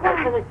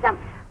pocket.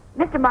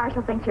 Mr.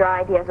 Marshall thinks your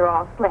ideas are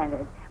all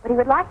splendid, but he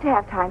would like to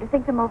have time to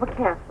think them over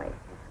carefully.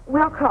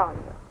 We'll call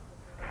you.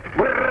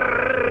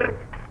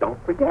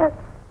 Don't forget.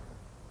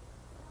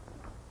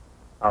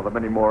 Are there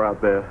many more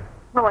out there?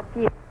 Oh, a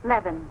few.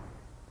 11.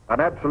 An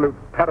absolute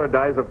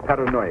paradise of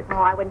paranoics. Oh,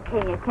 I wouldn't pay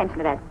any attention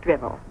to that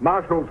drivel.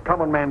 Marshall's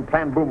common man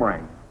planned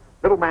boomerang.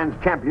 Little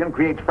man's champion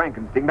creates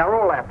Frankenstein. They're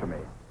all after me.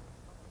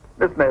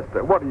 Miss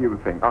Nestor, what do you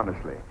think,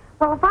 honestly?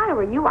 Well, if I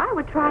were you, I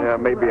would try to...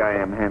 Maybe I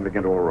am handling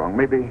it all wrong.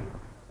 Maybe...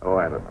 Oh,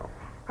 I don't know.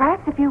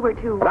 Perhaps if you were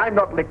to... But I'm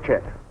not licked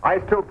yet. I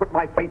still put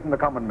my faith in the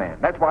common man.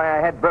 That's why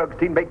I had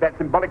Bergstein make that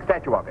symbolic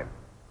statue of him.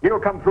 He'll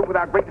come through with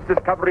our greatest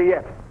discovery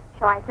yet.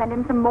 Shall I send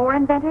him some more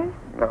inventors?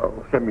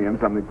 Oh, send me in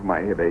something for my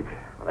headache.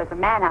 Well, there's a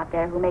man out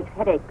there who makes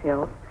headache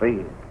pills.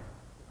 Please.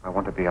 I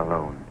want to be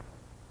alone.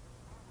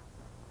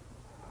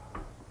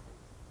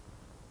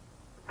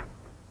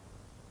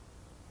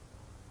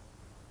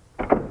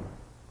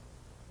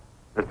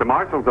 Mr.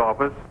 Marshall's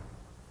office.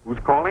 Who's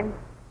calling?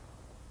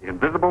 The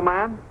Invisible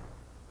Man?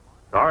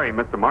 Sorry,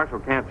 Mr. Marshall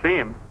can't see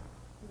him.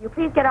 Will you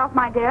please get off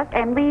my desk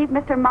and leave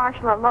Mr.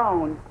 Marshall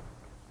alone?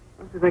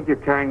 Don't you think you're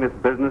carrying this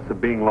business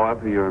of being loyal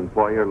to your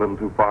employer a little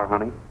too far,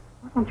 honey?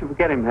 Why don't you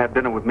forget him and have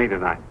dinner with me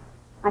tonight?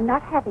 I'm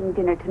not having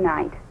dinner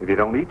tonight. If you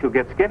don't eat, you'll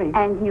get skinny.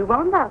 And you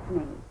won't love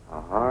me.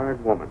 A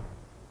hard woman.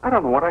 I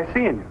don't know what I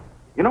see in you.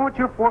 You know what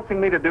you're forcing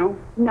me to do?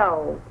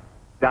 No.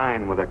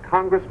 Dine with a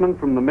congressman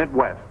from the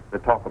Midwest. The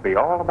talk will be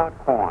all about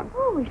corn.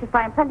 Oh, we should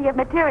find plenty of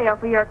material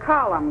for your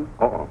column.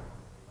 Uh-oh.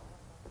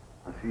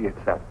 I see it's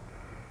set.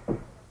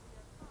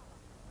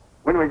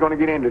 When are we going to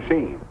get in to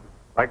see him?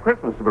 By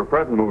Christmas, if a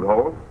present mood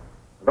holds.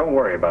 Don't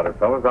worry about it,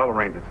 fellas. I'll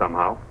arrange it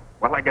somehow.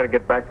 Well, I got to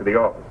get back to the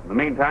office. In the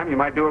meantime, you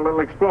might do a little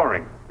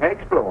exploring.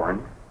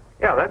 Exploring?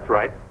 Yeah, that's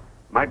right.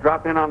 Might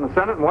drop in on the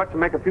Senate and watch them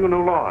make a few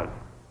new laws.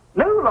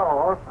 New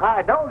laws?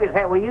 I told you,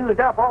 have we used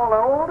up all the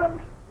old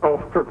ones? Oh,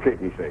 for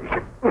pity's sake.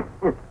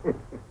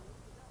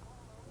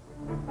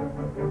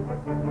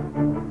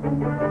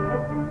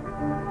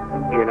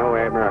 You know,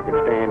 Abner, I could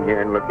stand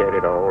here and look at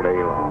it all day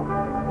long.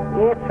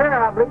 Yes, sir,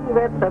 I believe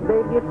that's the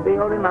biggest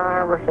building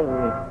I ever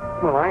seen.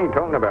 Well, I ain't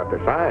talking about the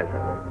size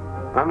of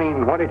it. I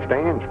mean what it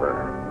stands for.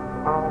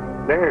 Oh,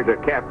 There's the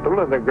capital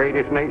of the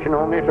greatest nation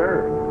on this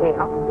earth.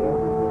 yeah.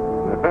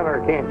 The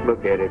feller can't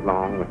look at it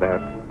long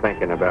without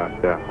thinking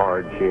about the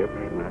hardships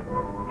and the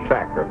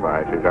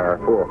sacrifices our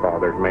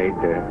forefathers made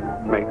to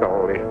make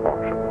all this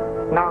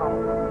possible.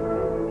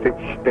 No.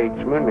 Such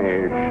statesmen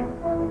as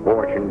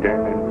Washington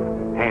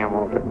and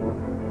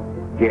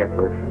Hamilton,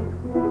 Jefferson.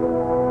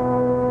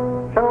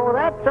 So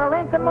that's a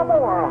Lincoln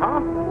Memorial,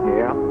 huh?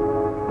 Yeah,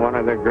 one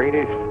of the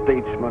greatest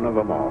statesmen of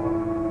them all.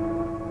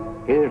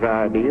 His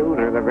ideals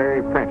are the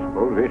very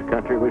principles this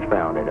country was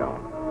founded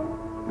on.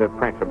 The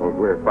principles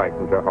we're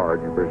fighting so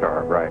hard to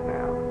preserve right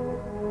now.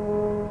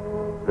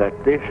 That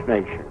this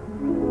nation,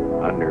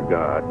 under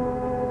God,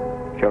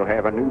 shall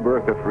have a new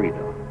birth of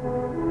freedom,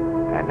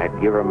 and that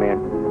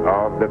government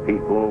of the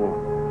people,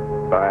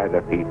 by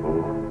the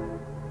people,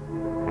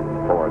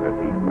 and for the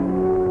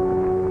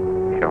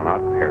people, shall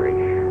not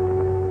perish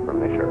from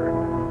this earth.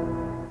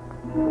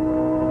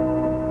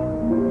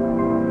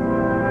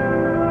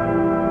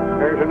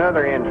 There's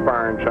another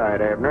inspiring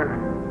sight,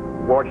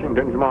 Abner.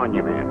 Washington's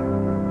monument.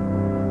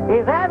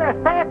 Is that a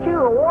statue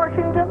of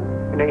Washington?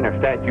 It ain't a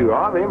statue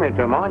of him, it's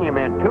a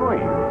monument to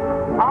him.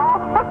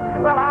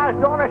 Oh, well, I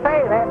was going to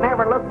say that.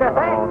 Never looked at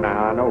that. Oh,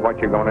 now I know what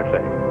you're going to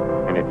say,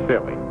 and it's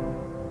silly.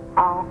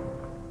 Oh.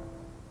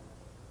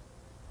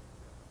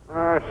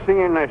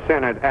 Seeing the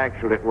Senate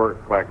actually at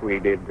work like we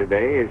did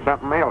today is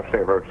something else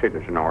every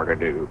citizen ought to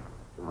do.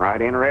 Some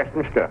right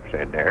interesting stuff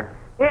said there.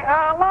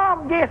 Yeah,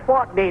 Lum, guess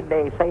what did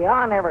they say?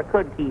 I never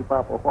could keep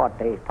up with what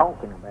they was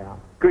talking about.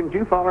 Couldn't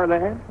you follow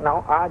that?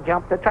 No, I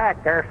jumped the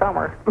track there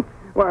somewhere.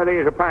 Well, they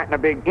was appointing a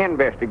big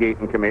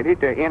investigating committee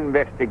to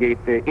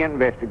investigate the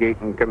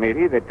investigating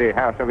committee that the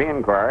House of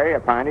Inquiry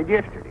appointed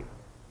yesterday.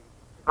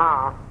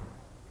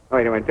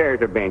 Wait a minute,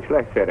 there's a bench.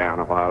 Let's sit down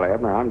a while,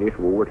 Abner. I'm just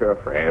wore to a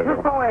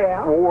frazzle. Oh,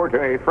 yeah. Wore to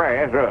a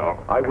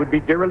frazzle. I would be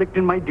derelict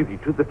in my duty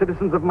to the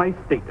citizens of my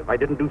state if I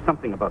didn't do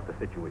something about the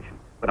situation.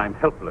 But I'm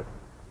helpless.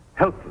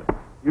 Helpless.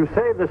 You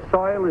say the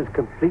soil is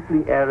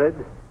completely arid?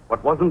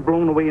 What wasn't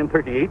blown away in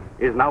 38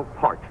 is now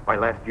parched by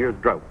last year's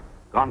drought.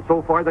 Gone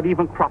so far that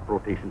even crop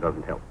rotation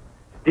doesn't help.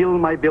 Still,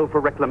 my bill for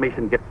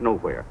reclamation gets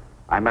nowhere.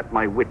 I'm at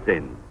my wit's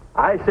end.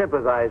 I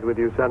sympathize with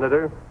you,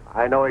 Senator.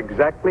 I know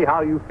exactly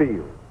how you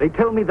feel. They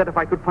tell me that if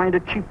I could find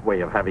a cheap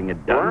way of having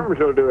it done... Worms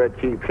will do it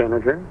cheap,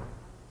 Senator.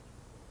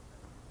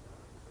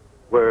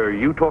 Were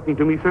you talking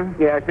to me, sir?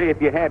 Yeah, I say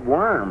if you had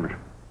worms.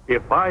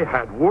 If I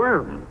had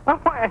worms?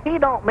 Well, he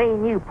don't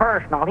mean you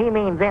personal. He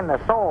means in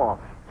the soil.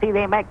 See,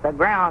 they make the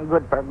ground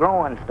good for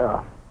growing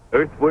stuff.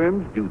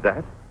 Earthworms do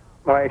that?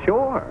 Why,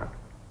 sure.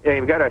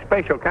 You've got a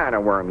special kind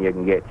of worm you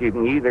can get. You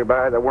can either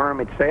buy the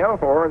worm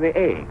itself or the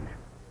eggs.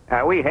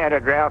 We had a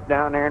drought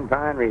down there in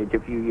Pine Ridge a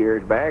few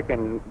years back,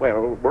 and,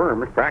 well,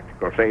 worms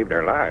practically saved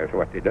their lives,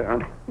 what they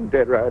done.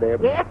 Dead right,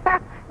 Abner? Yeah,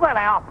 well,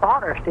 our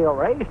father's still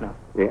raising them.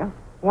 Yeah?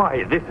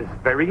 Why, this is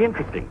very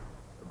interesting.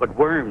 But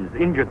worms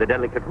injure the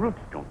delicate roots,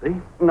 don't they?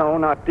 No,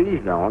 not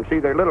these don't. See,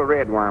 they're little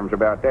red worms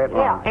about that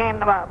long. Yeah,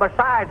 and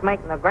besides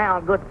making the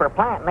ground good for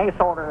planting, they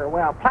sort of,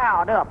 well,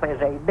 plowed up as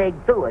they dig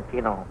through it,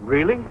 you know.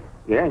 Really?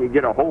 Yeah, you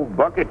get a whole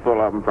bucket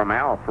full of them from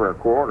Al for a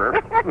quarter.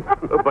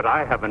 But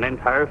I have an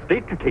entire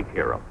state to take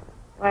care of.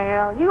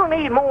 Well, you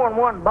need more than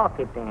one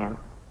bucket then.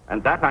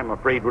 And that, I'm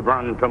afraid, would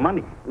run into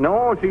money.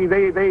 No, see,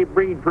 they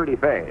breed pretty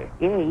fast.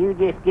 Yeah, you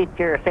just get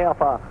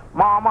yourself a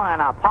mama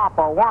and a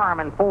papa worm,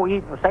 and before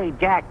you can say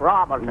Jack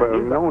Robinson... Well,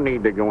 no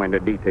need to go into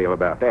detail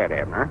about that,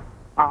 Abner.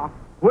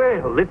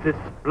 Well, this is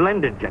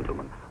splendid,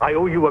 gentlemen. I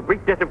owe you a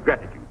great debt of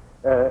gratitude.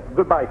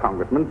 Goodbye,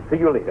 Congressman. See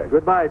you later.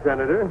 Goodbye,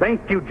 Senator.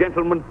 Thank you,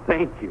 gentlemen.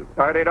 Thank you.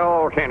 Not at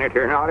all,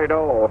 Senator. Not at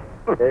all.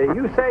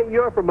 You say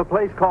you're from a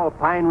place called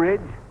Pine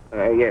Ridge?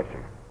 Yes,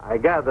 sir. I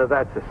gather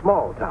that's a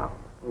small town.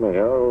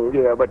 Well,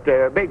 yeah, but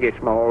the biggest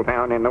small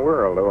town in the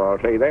world, though, I'll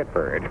say that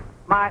for it.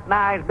 Might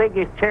nigh as big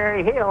as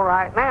Cherry Hill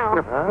right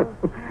now.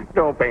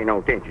 Don't pay no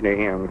attention to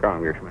him,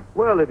 Congressman.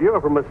 Well, if you're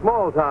from a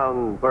small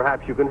town,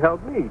 perhaps you can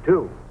help me,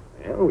 too.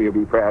 Well, we'll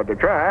be proud to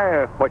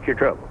try. What's your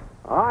trouble?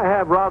 I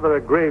have rather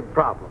a grave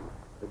problem.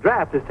 The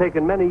draft has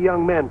taken many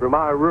young men from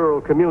our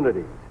rural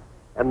communities,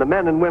 and the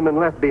men and women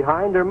left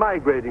behind are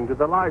migrating to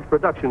the large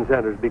production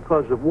centers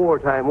because of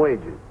wartime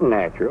wages.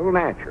 Natural.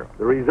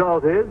 The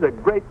result is a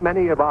great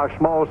many of our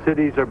small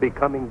cities are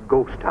becoming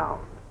ghost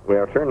towns.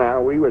 Well, sir,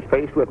 now, we was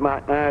faced with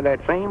that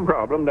same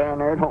problem down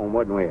there at home,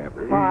 wasn't we,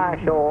 Abner? Why,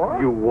 sure.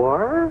 You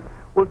were?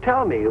 Well,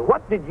 tell me,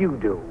 what did you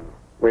do?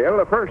 Well,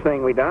 the first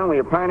thing we done, we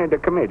appointed a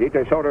committee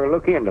to sort of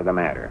look into the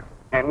matter.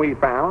 And we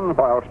found,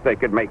 whilst they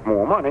could make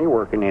more money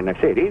working in the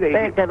city,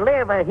 they could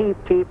live a heap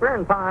cheaper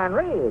in Pine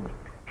Ridge.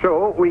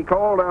 So we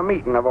called a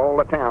meeting of all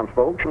the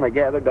townsfolk, and we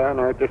gathered down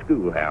there at the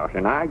schoolhouse.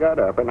 And I got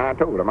up and I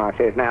told them, I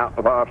says, now,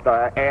 whilst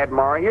I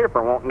admire you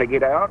for wanting to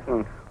get out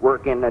and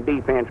work in the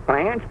defense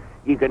plants,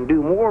 you can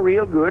do more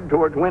real good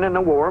towards winning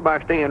the war by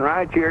staying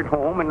right here at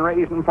home and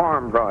raising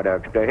farm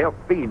products to help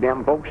feed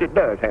them folks that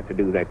does have to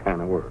do that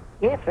kind of work.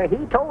 Yes, sir,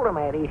 he told him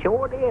that. He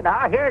sure did.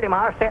 I heard him.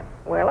 I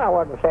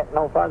wasn't sitting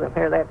no farther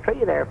than that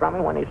tree there from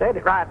him when he said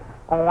it, right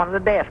on one of the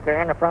desks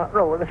there in the front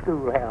row of the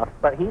schoolhouse.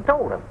 But he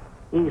told him.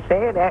 He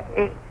said,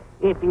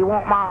 if you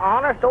want my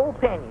honest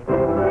opinion...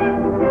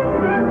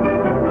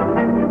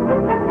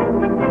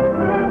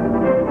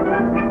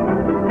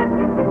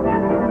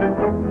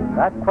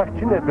 That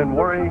question had been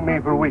worrying me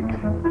for weeks.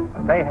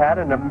 They had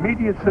an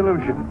immediate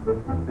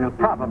solution. They'll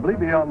probably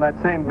be on that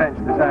same bench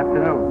this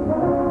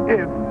afternoon,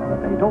 if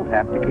they don't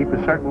have to keep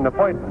a certain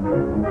appointment.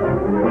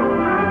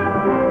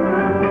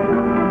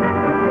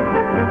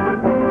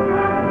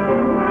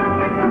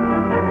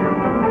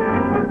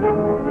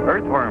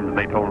 Earthworms,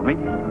 they told me.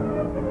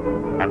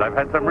 And I've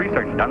had some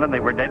research done, and they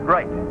were dead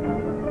right.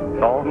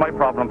 Solved my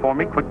problem for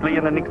me quickly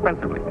and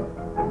inexpensively.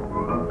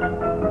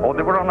 Oh,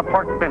 they were on a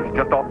park bench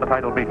just off the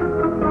tidal basin.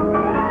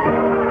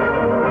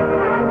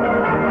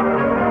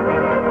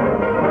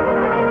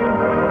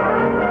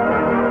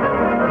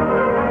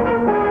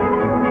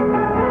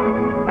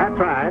 That's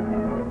right.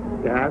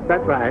 Yes,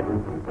 that's right.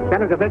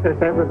 Senator Vicker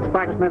says there's a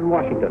sparksman in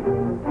Washington.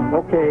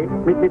 Okay,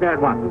 meet me there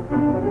at once.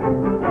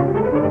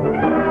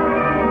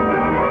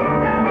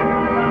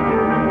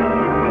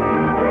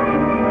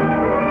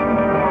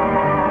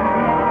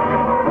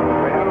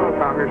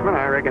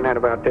 that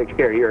about takes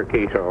care of your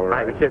case all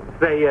right. I should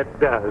say it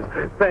does.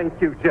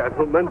 Thank you,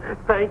 gentlemen.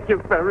 Thank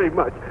you very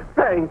much.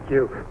 Thank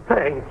you.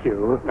 Thank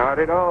you. Not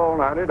at all,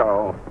 not at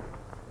all.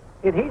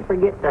 Did he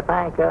forget to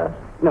thank us?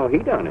 No, he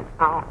done it.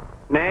 Oh.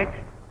 Next.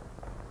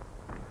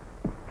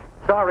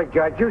 Sorry,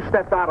 Judge, you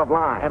stepped out of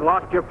line. And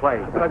lost your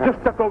place. I just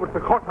stepped over to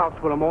the courthouse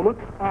for a moment.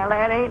 Well,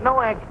 that ain't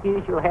no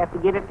excuse. You'll have to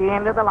get at the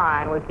end of the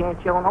line. We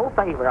can't show no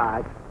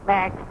favorites.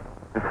 Next.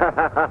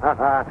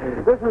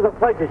 This is a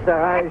pleasure,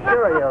 sir, I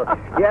assure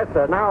you. Yes,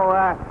 sir. Now,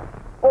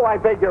 I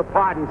beg your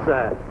pardon,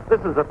 sir. This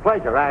is a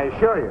pleasure, I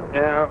assure you.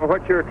 Yeah,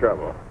 what's your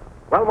trouble?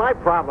 Well, my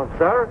problem,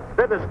 sir,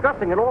 they're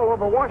discussing it all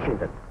over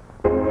Washington.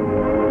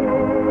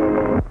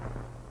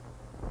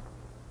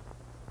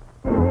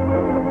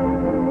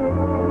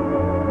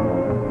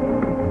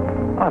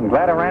 I'm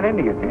glad I ran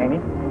into you, Janie.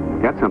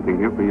 Got something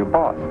here for your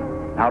boss.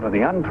 Now, to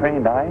the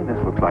untrained eye,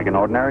 this looks like an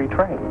ordinary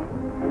tray.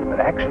 But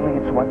actually,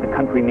 it's what the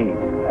country needs.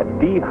 A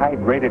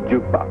dehydrated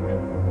jukebox.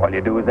 All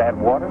you do is add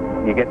water,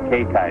 you get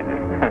K Kaiser.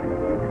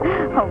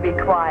 Oh, be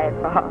quiet,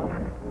 Bob.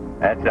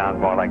 That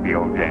sounds more like the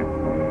old James.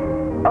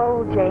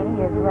 Oh,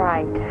 Janie is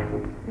right.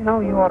 You know,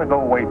 you ought to go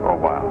away for a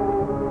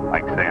while.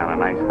 Like, say, on a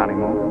nice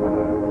honeymoon with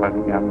a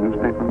pleasant young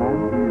newspaper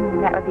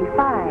man. That would be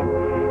fine.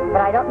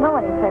 But I don't know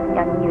any pleasant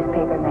young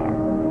newspaper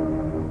man.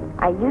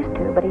 I used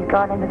to, but he's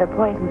gone into the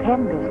poison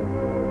pen business.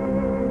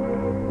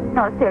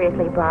 No,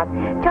 seriously, Bob,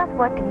 just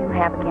what do you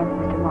have against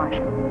Mr.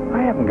 Marshall?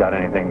 I haven't got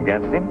anything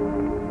against him.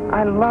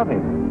 I love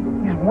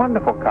him. He's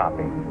wonderful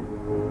copy.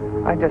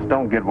 I just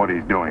don't get what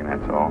he's doing,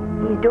 that's all.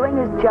 He's doing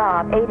his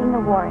job, aiding the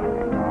war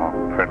effort. Oh,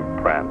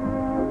 Priddle Pratt.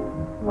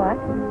 What?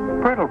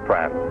 Priddle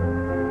Pratt.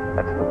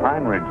 That's the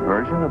Pine Ridge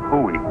version of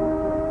Hooey.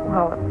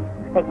 Well,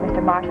 I think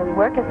Mr. Marshall's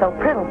work is so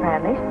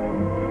priddle-prattish.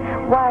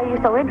 Why are you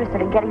so interested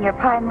in getting your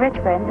Pine Ridge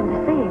friends in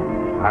to see him?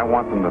 I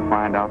want them to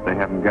find out they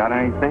haven't got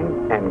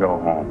anything and go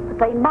home.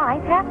 But they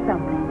might have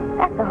something.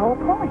 That's the whole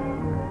point.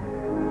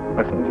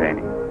 Listen,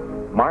 Janie.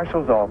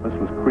 Marshall's office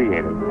was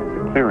created as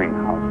a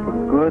clearinghouse for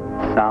good,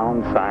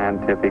 sound,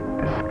 scientific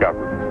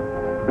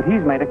discoveries. But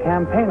he's made a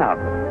campaign out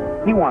of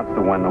it. He wants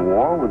to win the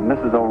war with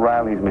Mrs.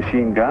 O'Reilly's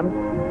machine gun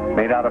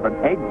made out of an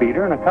egg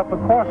beater and a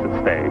couple of corset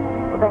staves.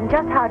 Well, then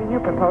just how do you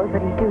propose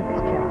that he do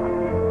this job?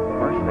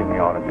 First thing he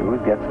ought to do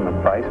is get some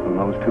advice from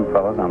those two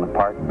fellows on the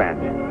park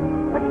bench.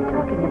 What are you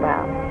talking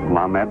about?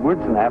 Lum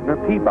Edwards and Abner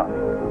Peabody.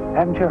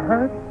 Haven't you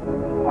heard?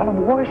 All of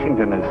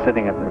Washington is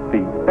sitting at their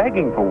feet,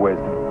 begging for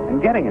wisdom,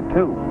 and getting it,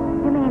 too.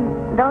 You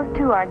mean those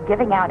two are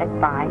giving out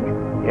advice?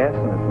 Yes,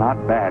 and it's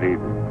not bad, either.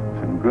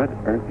 Some good,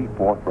 earthy,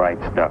 forthright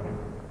stuff.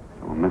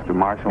 So Mr.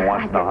 Marshall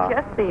wants to know how... I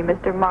can just see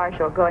Mr.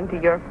 Marshall going to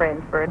your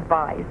friends for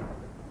advice.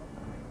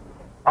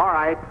 All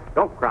right,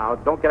 don't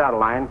crowd. Don't get out of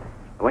line.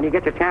 When you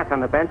get your chance on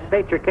the bench,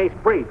 state your case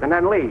brief and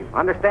then leave.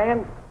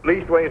 Understand?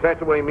 Leastways, that's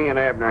the way me and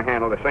Abner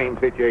handled the same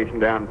situation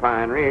down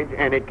Pine Ridge,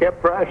 and it kept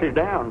prices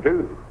down,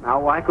 too. Now,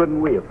 why couldn't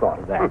we have thought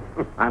of that?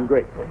 I'm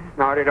grateful.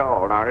 Not at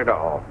all, not at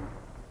all.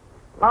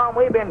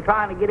 We've been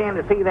trying to get in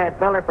to see that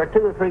feller for 2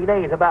 or 3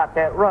 days about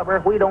that rubber.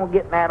 If we don't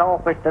get in that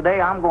office today,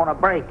 I'm going to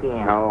break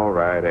in. All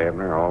right,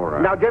 Abner, all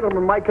right. Now,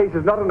 gentlemen, my case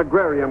is not an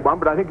agrarian one,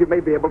 but I think you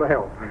may be able to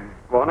help.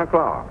 1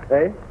 o'clock.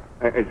 Eh?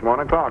 It's 1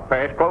 o'clock,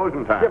 past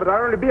closing time. Yeah, but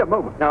I'll only be a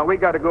moment. Now, we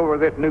got to go over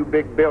this new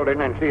big building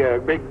and see a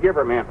big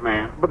government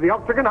man. But the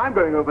octagon, I'm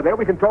going over there.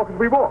 We can talk as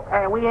we walk.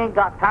 Hey, we ain't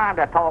got time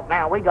to talk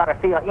now. We got to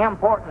see an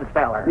important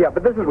feller. Yeah,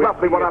 but this is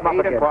roughly what I'm up 8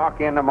 against.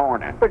 o'clock in the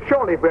morning. But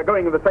surely if we're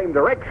going in the same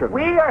direction.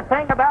 We are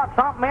thinking about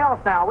something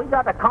else now. We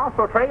got to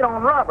concentrate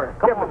on rubber.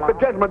 Come on, but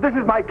gentlemen,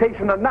 this is my case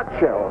in a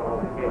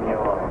nutshell.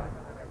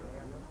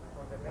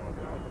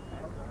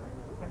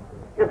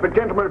 Yes, but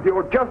gentlemen, if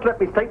you'll just let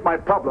me state my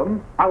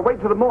problem, I'll wait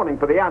till the morning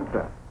for the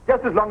answer.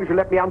 Just as long as you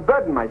let me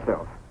unburden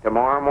myself.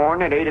 Tomorrow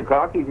morning at 8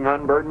 o'clock, you can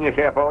unburden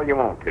yourself all you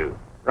want to.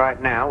 Right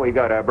now, we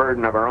got a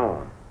burden of our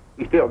own.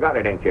 You still got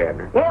it, ain't you,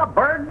 Abner? Yeah,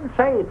 burden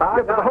safe.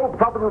 But the whole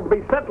problem will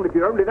be settled if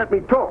you only let me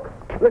talk.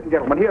 Listen,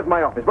 gentlemen, here's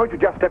my office. Won't you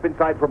just step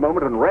inside for a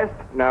moment and rest?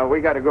 No, we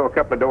got to go a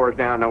couple of doors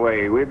down the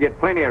way. We'll get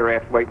plenty of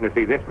rest waiting to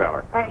see this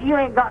feller. You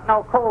ain't got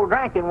no cold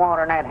drinking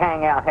water in that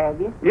hangout, have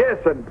you? Yes,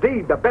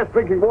 indeed. The best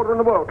drinking water in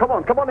the world. Come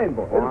on in,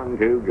 boys. One,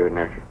 two,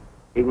 goodness.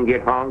 You can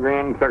get hungry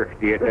and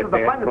thirsty at this that is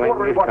the finest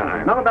water in Washington.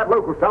 time. None of that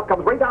local stuff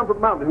comes way down from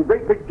the mountain in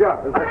great big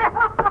jars.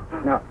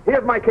 Now,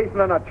 here's my case in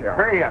a nutshell.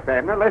 Hurry up,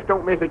 Abner. Let's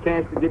don't miss a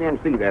chance to get in and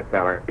see that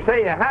feller.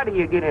 Say, how do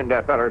you get into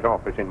that feller's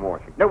office in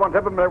Washington? No one's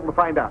ever been able to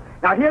find out.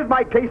 Now, here's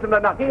my case in a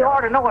nutshell. He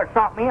ought to know it's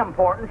something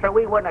important, so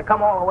we wouldn't have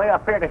come all the way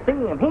up here to see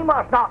him. He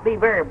must not be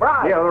very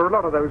bright. Yeah, there are a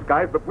lot of those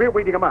guys, but we're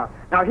weeding them out.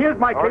 Now, here's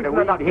my case in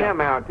a nutshell.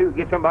 Him out, too.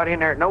 Get somebody in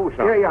there that knows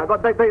something. Yeah,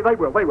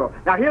 they will.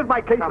 Now, here's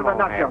my case in a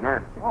nutshell.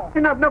 Abner.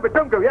 No, but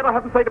don't go yet. I'll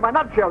have to say to my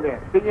nutshell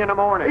yet. See you in the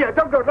morning. Yeah,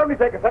 don't go. Let me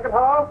take a second.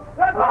 Hello?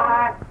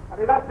 Goodbye. Have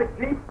you left the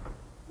Jeep?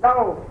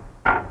 No.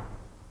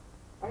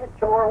 That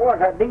sure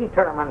was a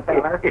determined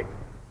feller.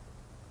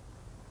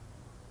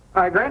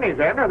 Granny's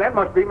Abner. That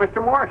must be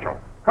Mr. Marshall.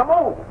 Come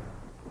on.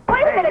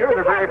 Wait a minute, you're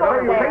the very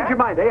fellow. You there. changed your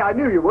mind, eh? I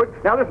knew you would.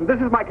 Now listen,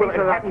 this is my case.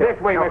 Well, it happened this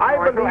way, Now, Mr. I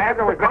Marshall. believe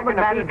Abner was the common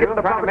drinking a man feed is getting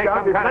the trying to make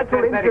proper some job. kind of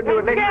Natural synthetic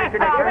ingenuity.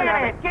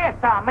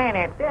 Just a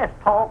minute. Just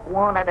talk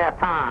one at a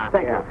time.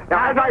 Thank you.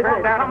 Now, as I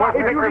said,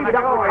 if you read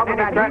up the common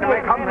man, you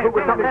may come through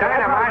with something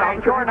dynamite.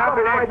 I'm sure enough,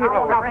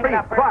 now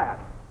please, quiet.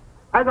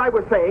 As I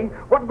was saying,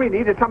 what we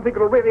need is something that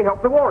will really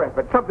help the war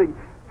effort. Something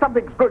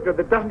good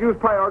that doesn't use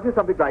priority,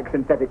 something like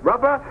synthetic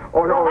rubber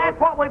or... Well, that's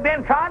what we've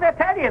been trying to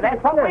tell you.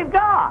 That's what we've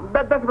got.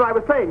 That's what I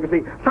was saying, you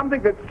see.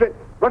 Something that's...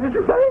 What did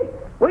you say?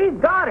 We've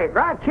got it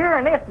right here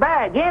in this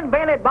bag,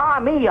 invented by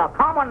me, a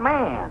common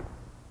man.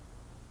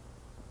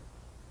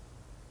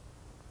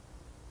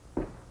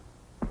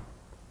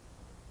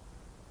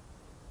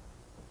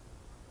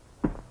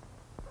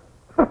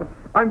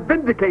 I'm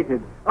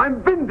vindicated.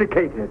 I'm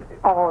vindicated.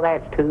 Oh,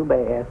 that's too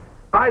bad.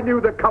 I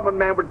knew the common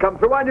man would come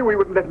through. I knew he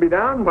wouldn't let me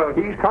down. Well,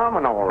 he's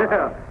common, all right.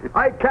 Yeah.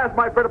 I cast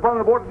my foot upon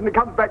the waters and it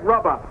comes back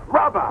rubber.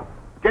 Rubber!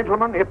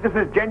 Gentlemen, if this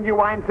is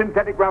genuine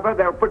synthetic rubber,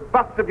 they'll put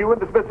busts of you in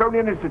the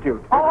Smithsonian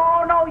Institute.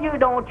 Oh, no, you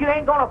don't. You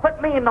ain't gonna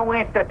put me in no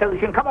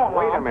institution. Come on,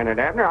 Wait a minute,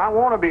 Abner. I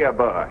want to be a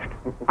bust.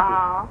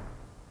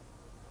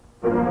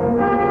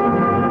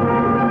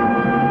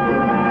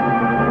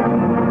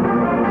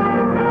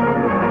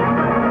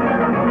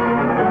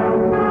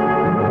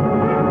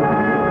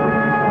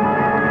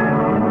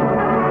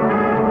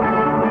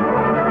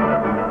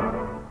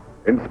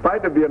 In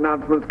spite of the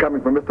announcements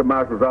coming from Mr.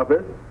 Marshall's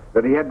office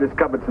that he had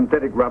discovered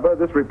synthetic rubber,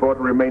 this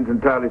reporter remains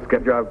entirely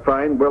skeptical of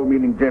fine,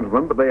 well-meaning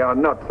gentlemen, but they are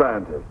not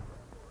scientists.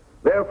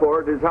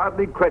 Therefore, it is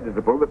hardly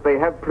creditable that they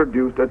have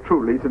produced a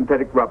truly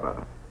synthetic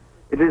rubber.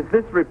 It is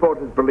this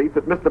reporter's belief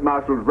that Mr.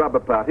 Marshall's rubber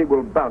party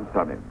will bounce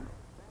on him.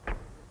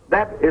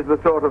 That is the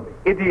sort of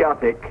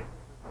idiotic,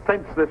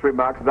 senseless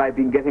remarks that I've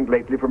been getting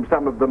lately from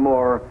some of the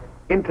more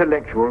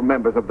intellectual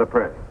members of the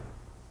press.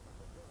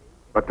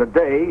 But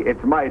today,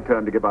 it's my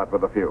turn to give out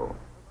with a few.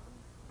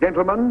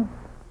 Gentlemen,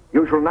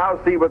 you shall now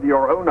see with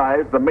your own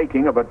eyes the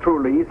making of a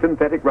truly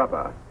synthetic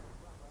rubber.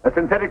 A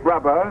synthetic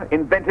rubber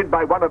invented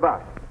by one of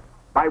us,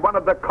 by one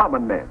of the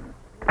common men.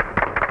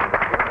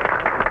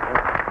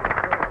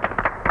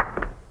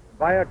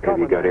 Have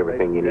you got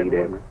everything you need,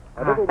 Abner?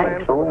 I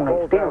think so, and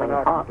it's still ain't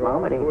hot,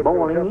 Mom. It ain't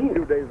boiling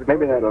you.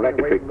 Maybe that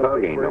electric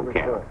plug ain't no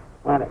count.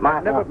 Well, it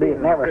might not be. It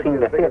never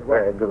seemed to fit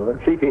very good.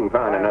 See if you can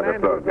find another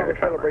plug there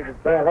somewhere.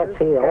 Yeah, let's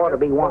see. There ought to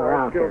be one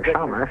around here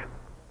somewhere.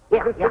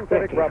 Yeah,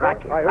 there it is,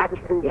 right here, right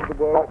here.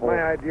 Yeah.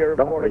 My idea of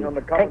reporting on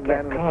the common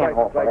man in a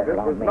crisis like this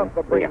was not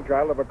the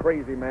brainchild of a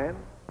crazy man,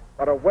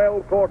 but a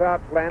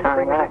well-thought-out plan to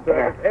bring into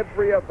service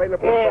every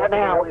available... Yeah,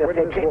 now we'll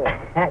fix it.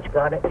 That's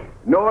got it.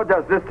 Nor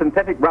does this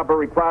synthetic rubber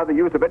require the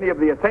use of any of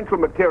the essential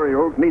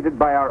materials needed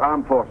by our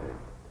armed forces.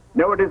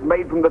 No, it is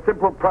made from the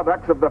simple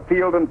products of the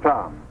field and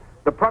farm,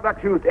 the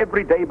products used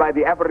every day by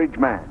the average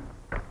man.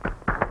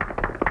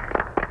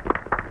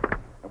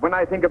 When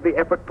I think of the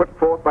effort put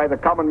forth by the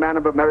common man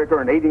of America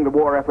in aiding the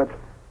war effort,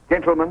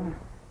 gentlemen,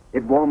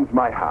 it warms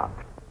my heart.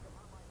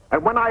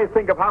 And when I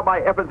think of how my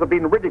efforts have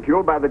been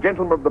ridiculed by the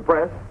gentlemen of the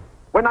press,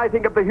 when I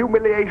think of the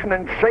humiliation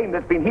and shame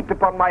that's been heaped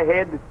upon my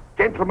head,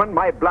 gentlemen,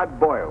 my blood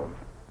boils.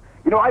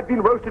 You know, I've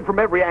been roasted from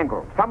every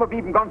angle. Some have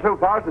even gone so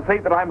far as to say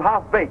that I'm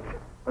half-baked.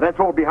 But that's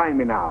all behind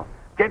me now.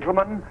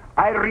 Gentlemen,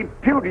 I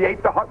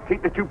repudiate the hot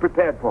seat that you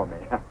prepared for me.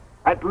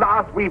 At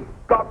last, we've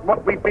got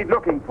what we've been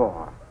looking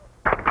for.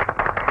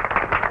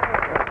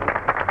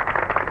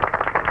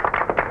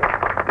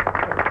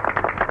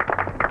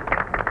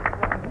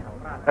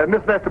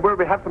 Miss Westerberg,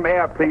 we have some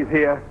air, please,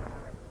 here.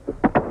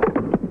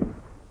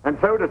 And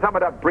so, to sum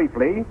it up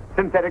briefly,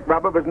 synthetic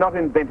rubber was not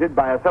invented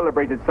by a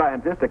celebrated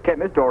scientist, a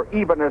chemist, or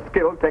even a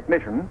skilled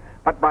technician,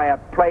 but by a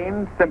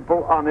plain,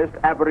 simple, honest,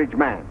 average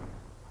man.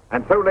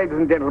 And so, ladies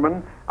and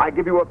gentlemen, I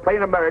give you a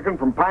plain American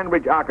from Pine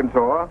Ridge,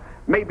 Arkansas,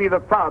 maybe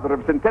the father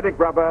of synthetic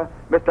rubber,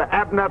 Mr.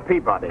 Abner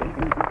Peabody.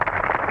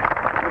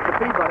 Mr.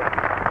 Peabody.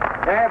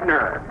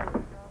 Abner.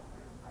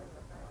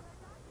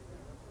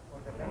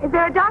 Is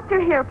there a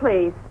doctor here,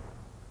 please?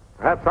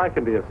 Perhaps I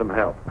can be of some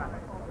help.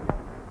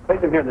 Place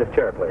him here in this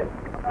chair, please.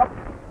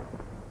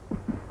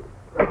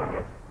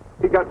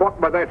 He got walked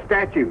by that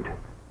statute.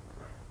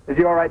 Is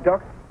he all right,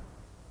 Doc?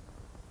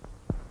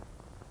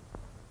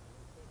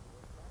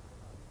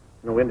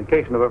 No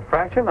indication of a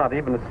fracture, not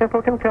even a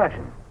simple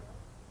concussion.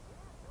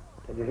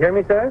 Can you hear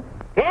me, sir?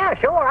 Yeah,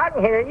 sure, I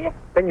can hear you.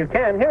 Then you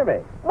can hear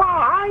me. Well,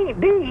 I ain't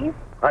deep.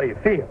 How do you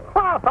feel?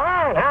 Well,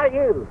 fine. How are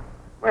you?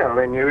 Well,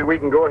 then we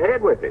can go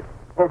ahead with it.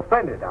 Well,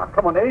 splendid. Now,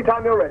 come on,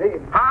 anytime you're ready.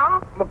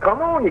 Huh? Well,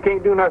 come on, you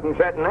can't do nothing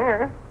sitting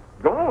there.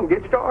 Go on,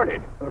 get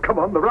started. Come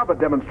on, the rubber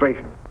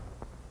demonstration.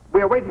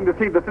 We are waiting to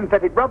see the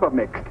synthetic rubber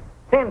mixed.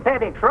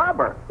 Synthetic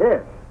rubber?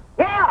 Yes.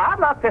 Yeah, I'd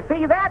love to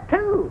see that,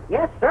 too.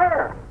 Yes,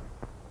 sir.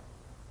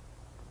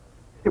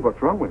 Hey, what's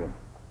wrong with him?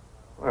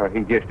 Well,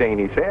 he just ain't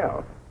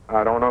himself.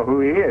 I don't know who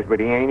he is, but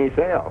he ain't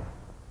himself.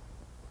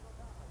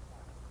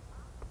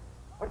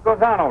 What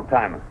goes on, old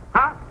timer?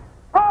 Huh?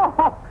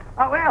 Oh,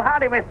 well,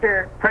 howdy,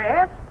 Mr.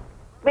 Press.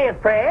 Miss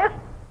Press.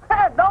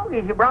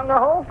 Doggies, you brung the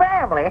whole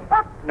family.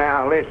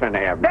 Now, listen,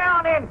 Abner.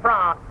 Down in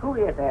front. Who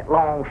is that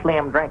long,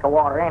 slim drink of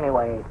water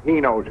anyway?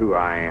 He knows who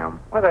I am.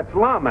 Well, that's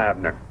Lum,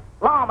 Abner.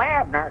 Lum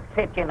Abner,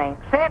 sit your name.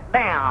 Sit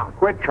down.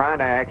 Quit trying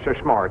to act so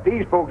smart.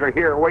 These folks are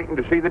here waiting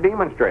to see the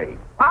demonstrate.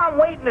 I'm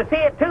waiting to see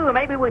it, too.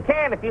 Maybe we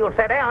can if you'll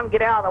sit down and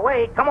get out of the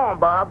way. Come on,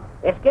 Bub.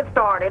 Let's get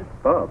started.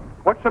 Bub,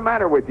 what's the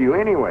matter with you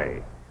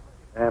anyway?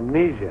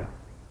 Amnesia.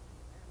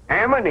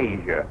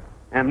 Amnesia.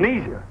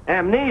 Amnesia.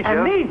 Amnesia?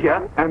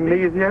 Amnesia?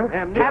 Amnesia?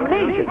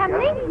 Amnesia.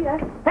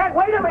 Amnesia. Hey,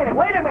 wait a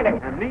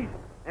minute. Amnesia.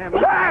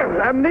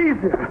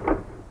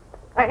 Amnesia.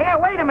 Hey,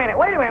 wait a minute.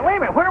 Where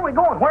are we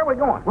going?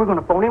 We're going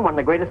to phone in one of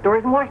the greatest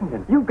stories in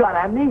Washington. You've got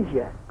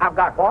amnesia. I've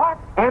got what?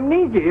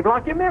 Amnesia. You've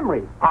lost your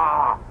memory.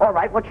 All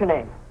right, what's your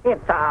name?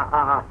 It's,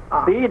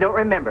 See, you don't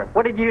remember.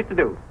 What did you used to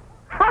do?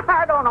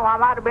 I don't know. I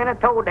might have been a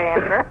toe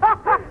dancer.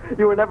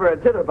 You were never a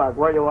jitterbug,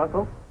 were you,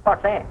 Uncle?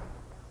 What's that?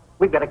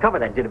 We've got to cover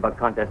that jitterbug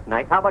contest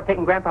tonight. How about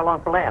taking Grandpa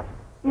along for laughs?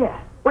 Yeah.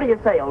 What do you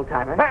say,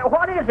 old-timer? Hey,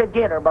 what is a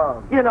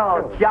jitterbug? You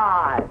know,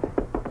 jive.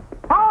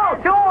 Oh,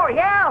 sure,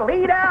 yeah.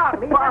 Lead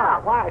out.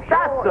 Why, sure.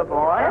 That's the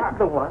boy. That's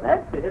the one.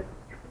 That's it.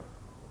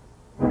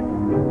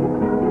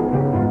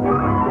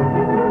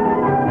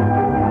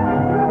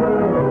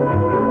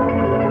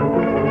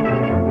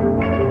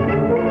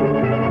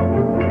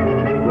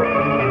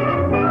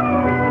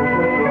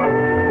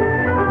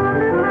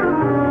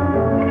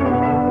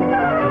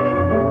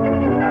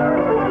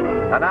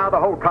 And now the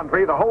whole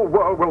country, the whole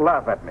world will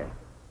laugh at me.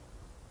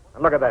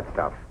 And look at that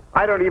stuff.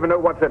 I don't even know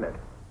what's in it.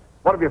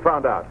 What have you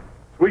found out?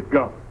 Sweet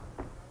gum.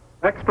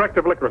 Extract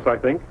of licorice, I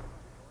think.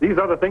 These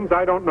other things,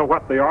 I don't know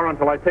what they are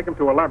until I take them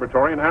to a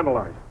laboratory and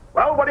analyze.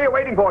 Well, what are you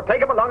waiting for? Take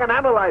them along and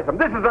analyze them.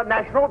 This is a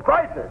national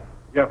crisis.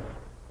 Yes.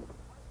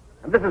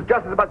 And this is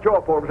just as much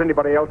your fault as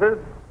anybody else's.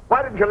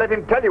 Why didn't you let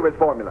him tell you his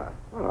formula?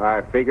 Well,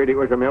 I figured it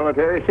was a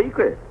military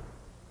secret.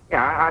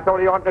 Yeah, I thought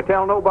he oughtn't to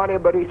tell nobody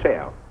but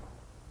himself.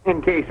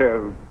 In case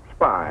of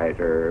spies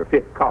or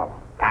fifth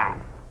column.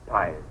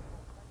 Spies.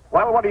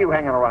 Well, what are you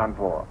hanging around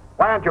for?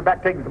 Why aren't you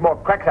back taking some more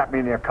cracks at me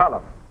in your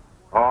column?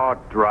 Oh,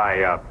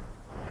 dry up,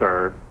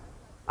 sir.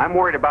 I'm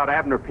worried about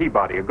Abner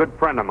Peabody, a good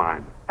friend of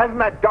mine. Hasn't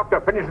that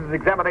doctor finished his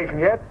examination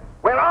yet?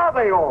 Where are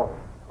they all?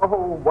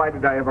 Oh, why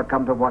did I ever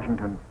come to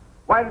Washington?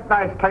 Why didn't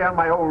I stay on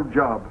my old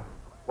job?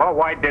 Well,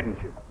 why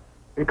didn't you?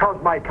 Because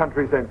my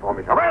country sent for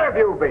me. So where have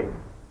you been?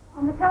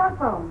 On the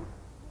telephone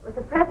with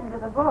the president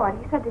of the board.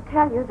 He said to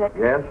tell you that,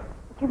 Yes?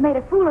 that you've made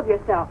a fool of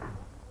yourself.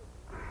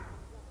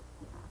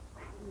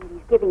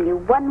 He's giving you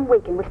 1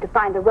 week in which to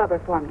find the rubber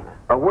formula.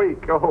 A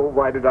week? Oh,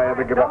 why did I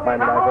ever give up my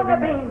I'm on the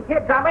life? bean,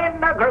 kids. I'm in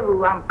the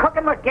groove. I'm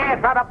cooking with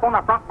gas right up on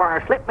the front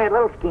burner. Slip me a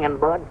little skin,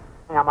 bud.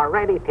 I'm a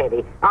ready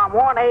teddy. I'm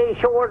 1A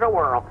sure as the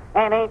world.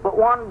 And ain't but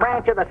one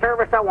branch of the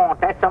service I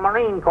want. That's the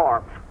Marine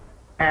Corps.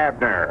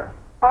 Abner,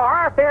 All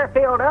right, if they're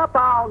filled up,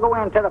 I'll go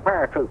into the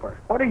paratroopers.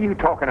 what are you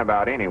talking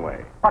about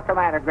anyway? What's the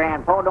matter,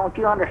 Grandpa? Don't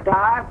you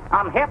understand?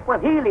 I'm hip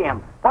with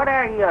helium. What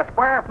are you, a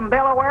square from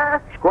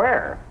Delaware?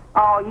 Square.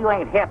 Oh, you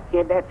ain't hip,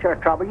 kid. That's your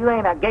trouble. You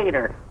ain't a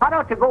gator. Why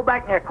don't you go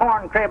back in your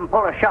corn crib and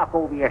pull a shuck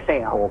over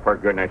yourself? Oh, for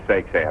goodness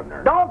sakes,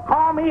 Abner. Don't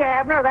call me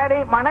Abner. That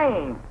ain't my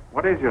name.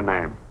 What is your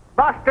name?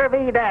 Buster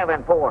V.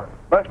 Davenport.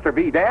 Buster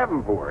B.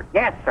 Davenport.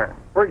 Yes, sir.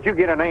 Where'd you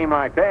get a name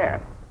like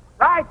that?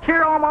 Right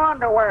here on my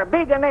underwear.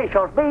 Big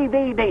initials,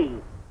 BVD.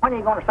 When are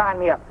you going to sign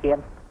me up,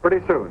 kid?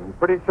 Pretty soon,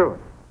 pretty soon.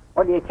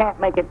 Well, you can't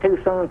make it too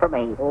soon for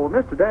me. Oh,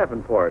 Mr.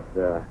 Davenport,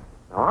 now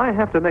I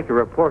have to make a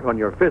report on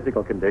your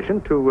physical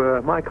condition to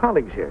my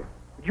colleagues here.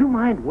 Would you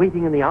mind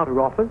waiting in the outer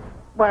office?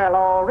 Well,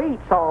 all right,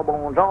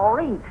 Sawbones, all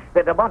right.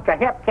 There's a bunch of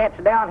hep cats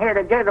down here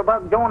to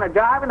jitterbug doing a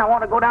jive, and I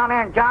want to go down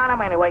there and join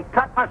them anyway.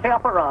 Cut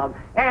myself a rug.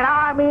 And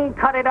I mean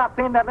cut it up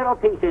into little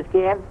pieces,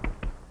 kid.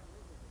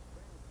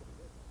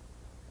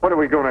 What are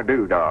we going to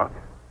do, Doc?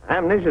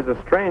 Amnesia's a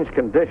strange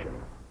condition.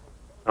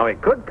 Now, he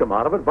could come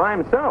out of it by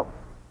himself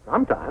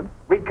sometime.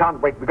 We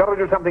can't wait. We've got to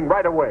do something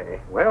right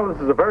away. Well,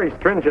 this is a very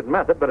stringent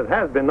method, but it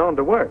has been known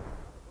to work.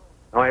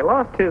 Now, he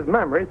lost his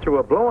memory through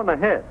a blow on the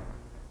head.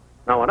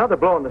 Now, another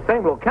blow in the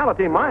same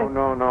locality might...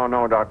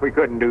 No, Doc. We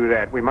couldn't do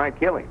that. We might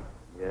kill him.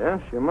 Yes,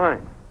 you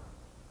might.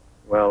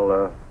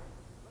 Well,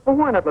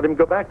 why not let him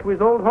go back to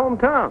his old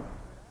hometown?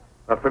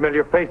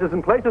 Familiar faces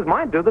and places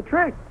might do the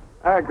trick.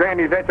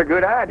 Granny, that's a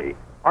good idea.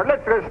 All right,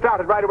 let's get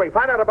started right away.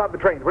 Find out about the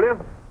trains, will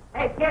you?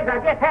 Hey, kids, I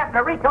just happened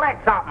to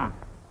recollect something.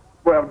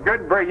 Well,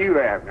 good for you,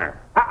 Abner.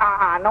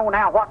 I know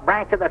now what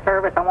branch of the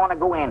service I want to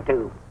go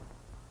into.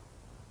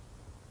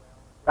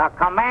 The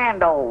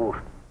Commandos.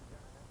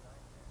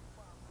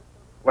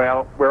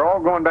 Well, we're all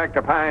going back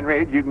to Pine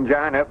Ridge. You can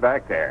join up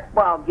back there.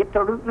 Well, get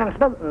to rootin' and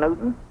snootin',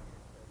 Newton.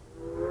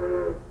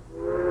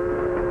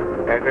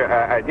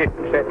 I just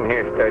sitting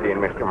here studying,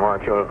 Mr.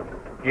 Marshall.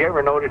 You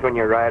ever notice when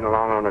you're riding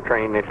along on the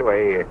train this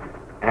way,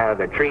 how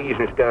the trees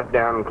and stuff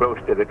down close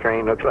to the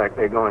train looks like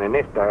they're going in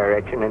this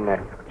direction, and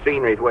the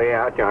scenery's way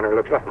out yonder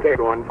looks like they're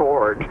going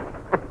forward.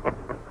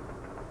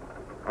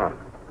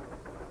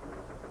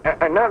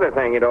 Another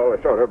thing that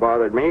always sort of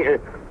bothered me,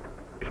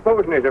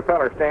 supposing there's a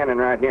feller standing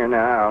right here in the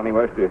aisle and he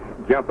was to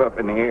jump up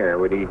in the air,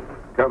 would he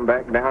come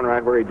back down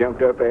right where he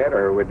jumped up at,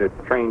 or would the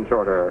train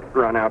sort of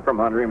run out from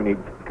under him and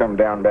he'd come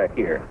down back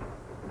here?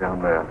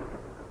 Down there.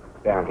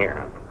 Down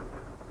here.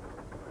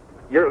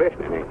 You're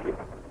listening, ain't you?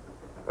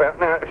 Well,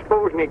 now,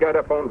 supposing he got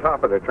up on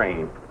top of the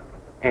train,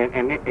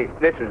 and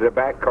this is the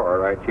back car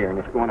right here, and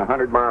it's going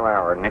 100 mile an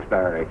hour in this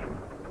direction.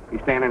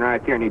 He's standing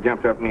right here, and he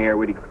jumps up in the air.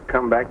 Would he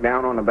come back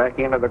down on the back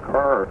end of the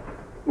car, or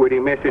would he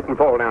miss it and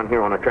fall down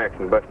here on the tracks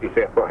and bust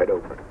himself wide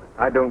open?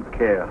 I don't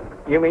care.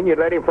 You mean you'd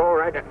let him fall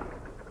right down?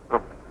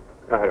 Oh,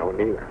 I don't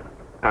either.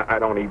 I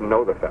don't even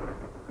know the fellow.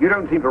 You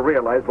don't seem to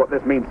realize what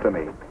this means to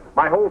me.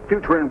 My whole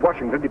future in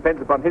Washington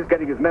depends upon his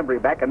getting his memory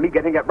back and me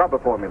getting that rubber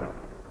formula.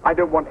 I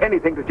don't want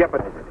anything to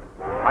jeopardize it.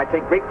 I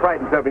take great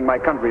pride in serving my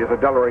country as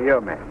 $1 a year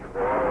man.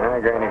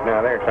 Granny,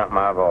 now there's something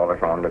I've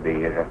always wanted to be,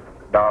 is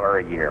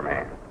 $1 a year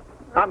man.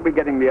 Aren't we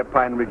getting near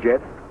Pine Ridge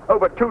yet?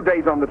 Over 2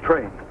 days on the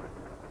train.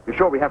 You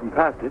sure we haven't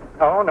passed it?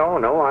 Oh,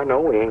 no, I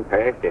know we ain't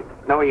passed it.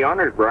 No,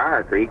 yonder's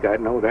Briar Creek, I'd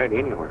know that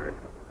anywhere.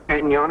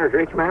 And yonder's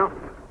Rich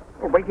Mountain.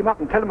 Well, wake him up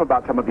and tell him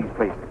about some of these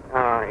places.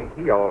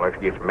 He always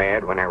gets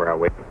mad whenever I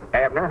wake.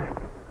 Abner.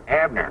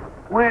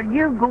 Will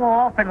you go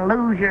off and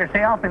lose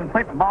yourself and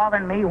quit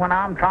bothering me when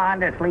I'm trying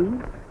to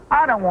sleep?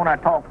 I don't want to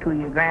talk to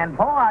you,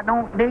 Grandpa. I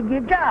don't dig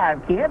your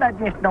jive, kid. I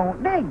just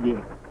don't dig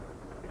you.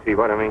 See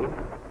what I mean?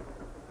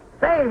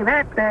 Say,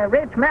 that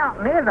Rich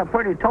Mountain is a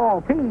pretty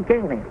tall peak,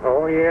 ain't it?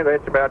 Oh, yeah,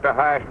 that's about the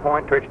highest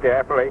point toward the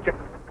Appalachian.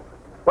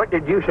 What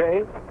did you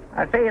say?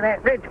 I say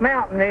that Rich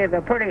Mountain is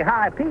a pretty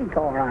high peak,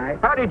 all right.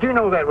 How did you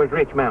know that was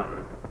Rich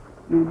Mountain?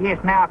 You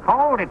just now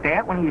called it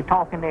that when you was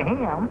talking to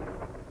him.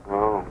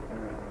 Oh.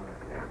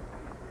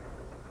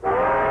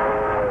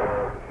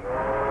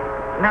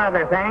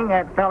 Another thing,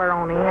 that feller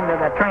on the end of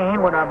the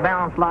train would have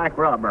bounced like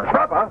rubber.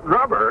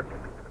 Rubber?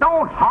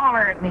 Don't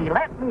holler at me.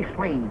 Let me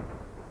sleep.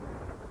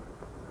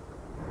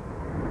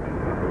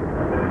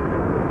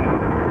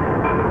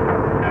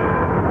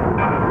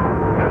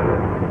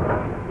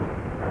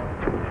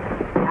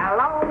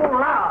 Hello,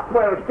 Lauck.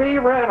 Well,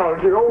 Steve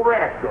Reynolds, you old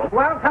rascal.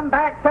 Welcome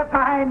back to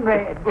Pine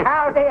Ridge.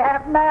 Howdy,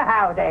 Abner,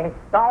 howdy.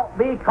 Don't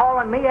be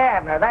calling me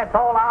Abner. That's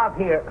all I've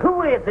heard.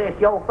 Who is this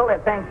yokel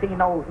that thinks he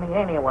knows me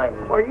anyway?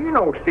 Well, you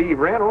know Steve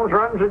Reynolds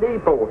runs the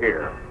depot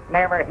here.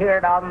 Never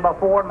heard of him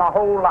before in my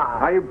whole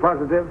life. Are you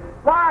positive?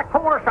 Why, of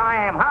course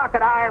I am. How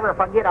could I ever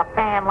forget a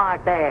pan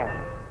like that?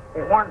 If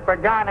it weren't for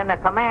joining the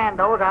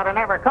commandos, I'd have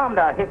never come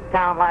to a hick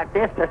town like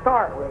this to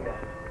start with.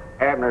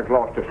 Abner's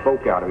lost a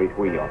spoke out of his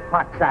wheel.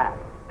 What's that?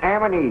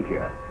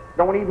 Amnesia.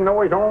 Don't even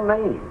know his own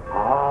name.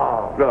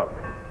 Oh. Look.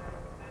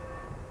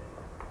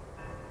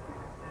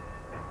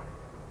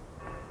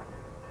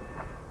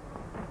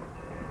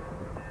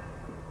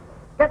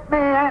 Get me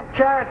Aunt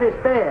Charity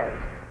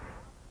Spears.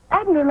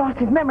 Abner lost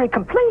his memory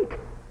complete.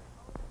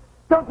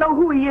 Don't know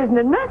who he is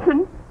nor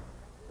nothing.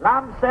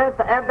 Lum says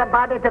to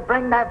everybody to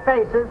bring their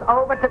faces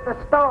over to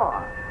the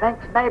store.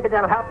 Thinks maybe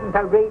they'll help them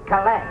to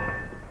recollect.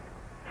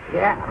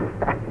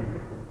 Yeah.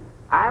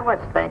 I was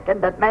thinking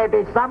that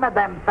maybe some of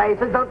them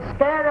faces will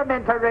scare them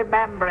into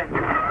remembering.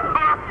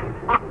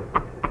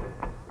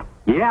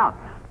 Yeah,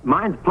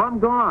 mine's plumb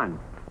gone.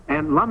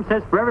 And Lum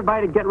says for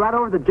everybody to get right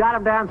over to the Jot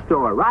 'em Down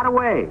store, right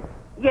away.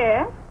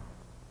 Yes?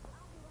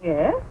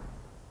 Yes?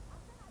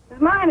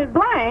 Mine is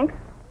blank.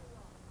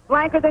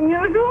 Blanker than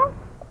usual?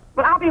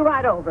 But I'll be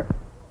right over.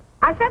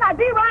 I said I'd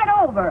be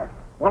right over.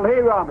 Well,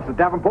 here you are, Mr.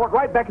 Davenport,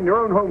 right back in your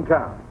own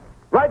hometown.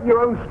 Right in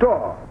your own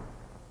store.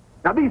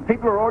 Now, these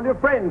people are all your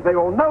friends. They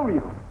all know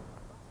you.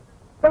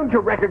 Don't you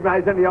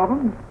recognize any of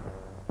them?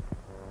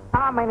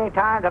 How many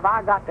times have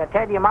I got to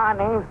tell you my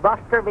name's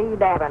Buster V.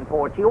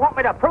 Davenport? You want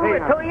me to prove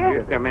it to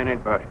you? Just a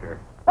minute, Buster.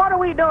 What are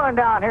we doing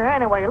down here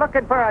anyway?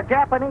 Looking for a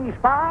Japanese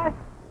spy?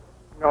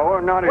 No,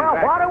 not Well,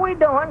 exactly. what are we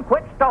doing?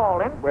 Quit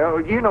stalling.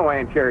 Well, you know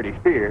Aunt Charity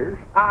Spears.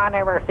 I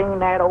never seen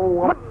that old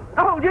woman.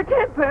 Hold your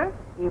temper.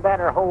 You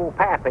better hold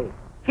Pappy.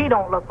 She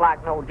don't look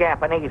like no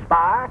Japanese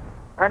spy.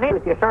 Her name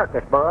with your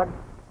circus, bud.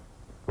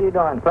 You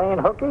doing, playing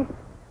hooky?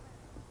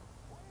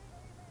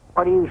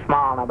 What are you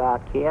smiling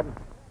about, kid?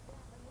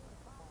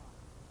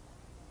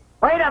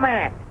 Wait a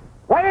minute!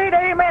 Wait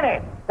a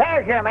minute!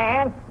 There's your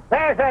man.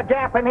 There's a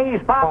Japanese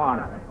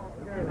spy.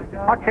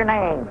 What's your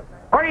name?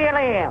 Where do you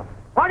live?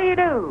 What do you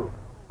do?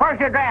 Where's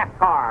your draft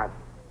card?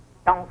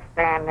 Don't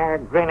stand there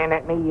grinning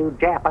at me, you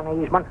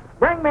Japanese man.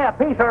 Bring me a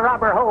piece of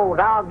rubber hose.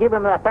 I'll give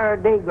him the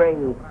 3rd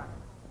degree.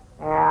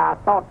 Yeah,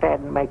 I thought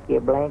that'd make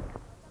you blink.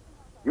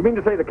 You mean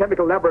to say the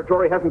chemical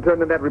laboratory hasn't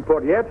turned in that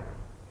report yet?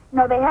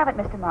 No, they haven't,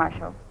 Mr.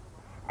 Marshall.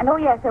 And oh,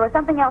 yes, there was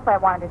something else I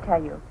wanted to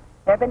tell you.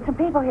 There have been some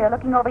people here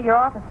looking over your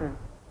offices.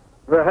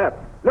 Perhaps.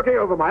 Looking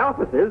over my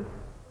offices?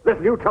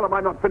 Listen, you tell them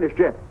I'm not finished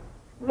yet.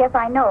 Yes,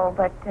 I know,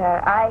 but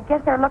I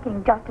guess they're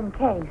looking just in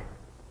case.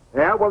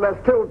 Yeah, well,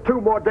 there's still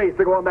 2 more days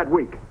to go on that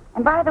week.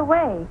 And by the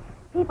way,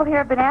 people here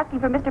have been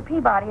asking for Mr.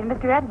 Peabody and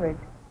Mr. Edwards.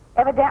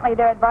 Evidently,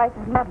 their advice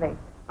is lovely.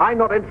 I'm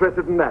not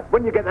interested in that.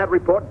 When you get that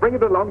report, bring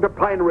it along to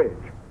Pine Ridge.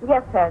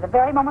 Yes, sir, the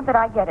very moment that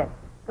I get it.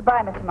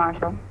 Goodbye, Mr.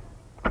 Marshall.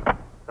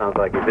 Sounds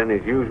like he's in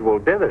his usual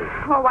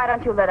dithers. Well, why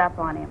don't you let up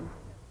on him?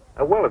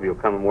 Well, if you'll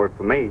come and work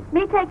for me.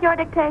 Me take your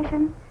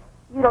dictation?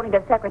 You don't need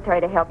a secretary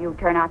to help you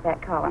turn out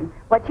that column.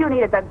 What you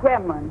need is a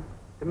gremlin.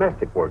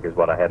 Domestic work is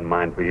what I had in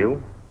mind for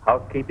you.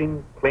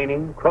 Housekeeping,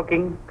 cleaning,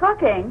 cooking.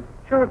 Cooking?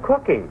 Sure,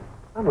 cooking.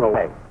 I'm an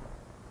away.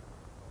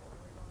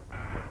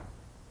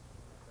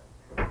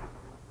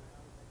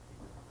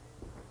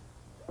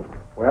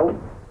 Well,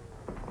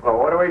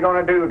 what are we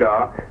going to do,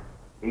 Doc?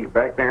 He's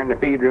back there in the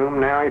feed room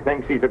now. He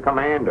thinks he's a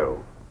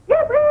commando.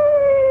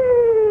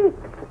 Yippee!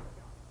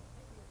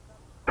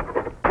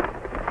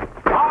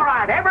 All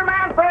right, every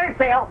man for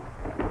himself.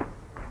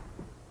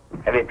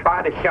 Have you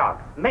tried a shock?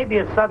 Maybe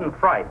a sudden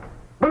fright.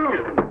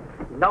 Boom!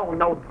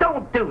 No,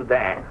 don't do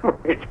that.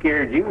 It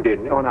scared you,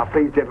 didn't it? Oh, now,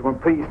 please, gentlemen,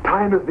 please.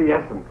 Time is the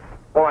essence.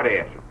 What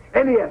essence?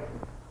 Any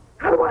essence.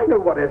 How do I know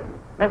what essence?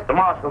 Mr.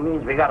 Marshall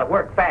means we got to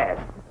work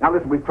fast. Now,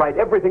 listen, we've tried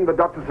everything the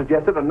doctor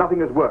suggested, and nothing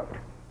has worked.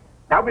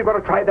 Now we've got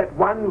to try that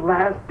one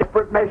last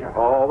desperate measure.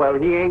 Oh, well,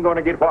 he ain't going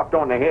to get whopped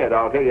on the head,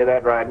 I'll tell you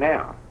that right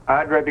now.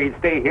 I'd rather he'd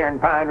stay here in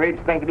Pine Ridge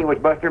thinking he was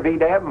Buster V.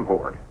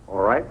 Davenport.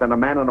 All right, then a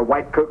man in a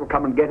white coat will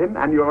come and get him,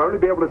 and you'll only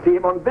be able to see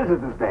him on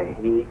Visitor's Day.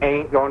 He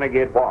ain't going to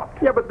get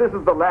whopped. Yeah, but this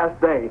is the last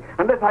day.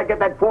 Unless I get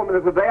that 4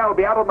 minutes a day, I'll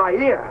be out of my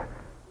ear.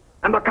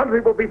 And the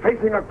country will be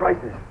facing a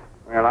crisis.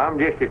 Well, I'm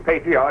just as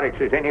patriotic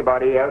as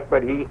anybody else,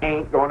 but he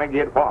ain't going to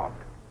get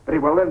whopped. Very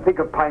well, then think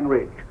of Pine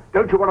Ridge.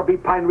 Don't you want to be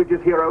Pine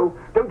Ridge's hero?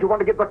 Don't you want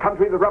to give the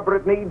country the rubber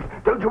it needs?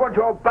 Don't you want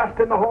your bust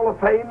in the Hall of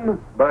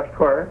Fame? Bust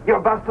where? Your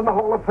bust in the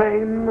Hall of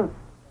Fame?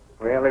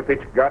 Well, if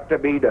it's got to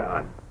be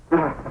done.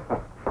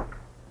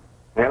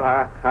 Well,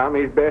 I'm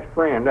his best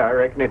friend. I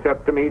reckon it's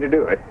up to me to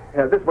do it.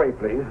 This way,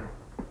 please.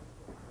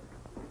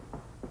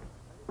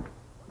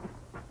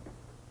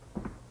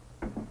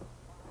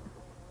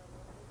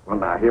 Well,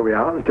 now, here we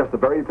are. It's just the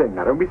very thing.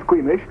 Now, don't be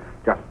squeamish.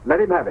 Just let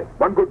him have it.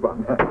 One good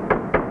one.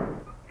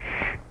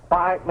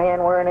 White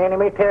men were in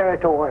enemy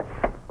territory.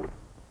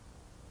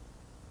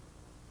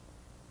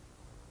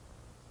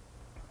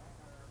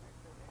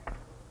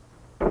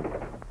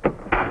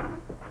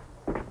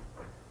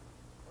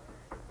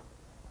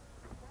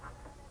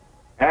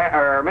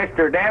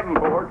 Mr.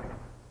 Davenport.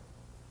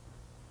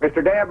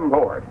 Mr.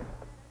 Davenport.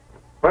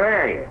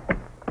 Where are you?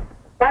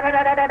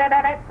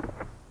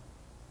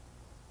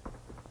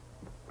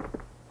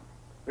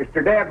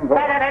 Mr. Davenport.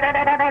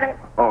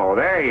 Oh,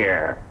 there you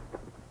are.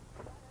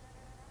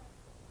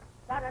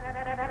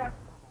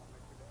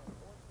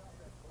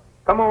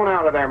 Come on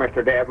out of there,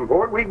 Mr.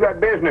 Davenport. We've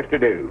got business to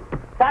do.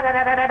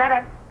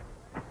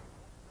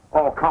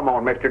 Oh, come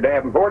on, Mr.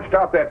 Davenport.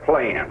 Stop that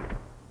playing.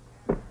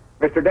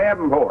 Mr.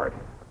 Davenport.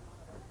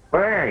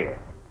 Where are you?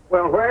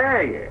 Well, where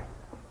are you?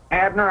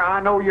 Abner,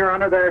 I know you're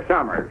under there,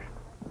 Summers.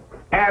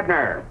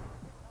 Abner.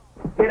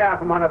 Get out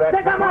from under that.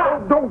 Oh,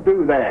 don't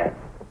do that.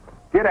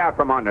 Get out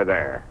from under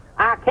there.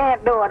 I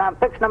can't do it. I'm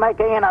fixing to make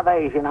an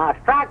innovation. I'll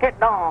strike it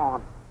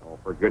dawn. Oh,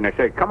 for goodness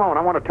sake, come on.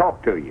 I want to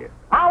talk to you.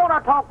 I want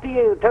to talk to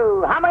you,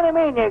 too. How many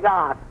men you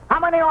got? How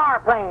many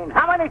airplanes?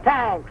 How many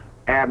tanks?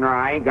 Abner,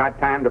 I ain't got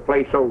time to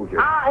play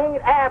soldier. I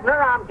ain't Abner.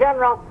 I'm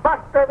General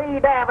Buster V.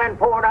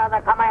 Davenport of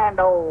the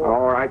Commando.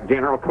 All right,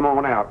 General, come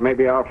on out.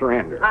 Maybe I'll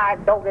surrender. I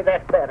told you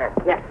that's better.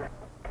 Yes, sir.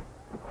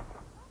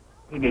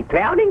 Did he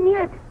clown him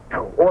yet?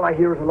 No, all I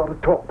hear is a lot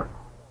of talk.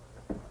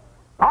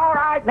 All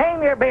right,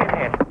 name your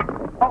business.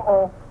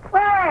 Uh-oh.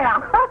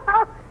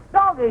 Well,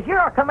 Doggies, you're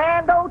a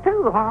commando,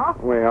 too, huh?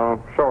 Well,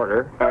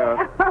 sorter.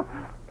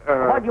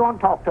 What do you want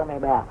to talk to me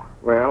about?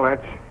 Well,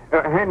 that's...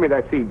 hand me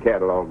that seed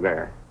catalog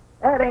there.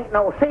 That ain't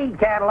no seed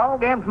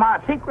catalog. Them's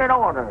my secret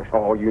orders.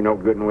 Oh, you know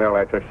good and well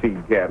that's a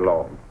seed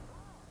catalog.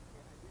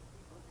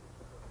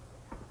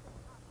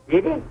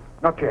 Did he?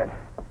 Not yet.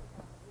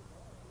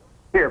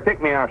 Here,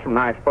 pick me out some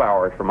nice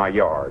flowers for my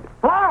yard.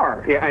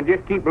 Flowers? Yeah, and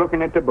just keep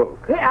looking at the book.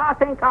 Yeah, I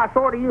think I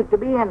sort of used to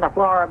be in the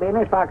flower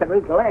business if I could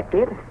recollect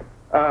it.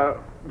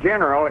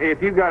 General, if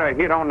you got a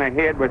hit on the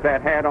head with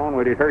that hat on,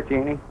 would it hurt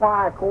you any?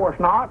 Why, of course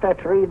not.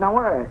 That's the reason I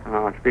wear it.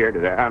 Oh, I'm scared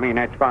of that. I mean,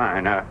 that's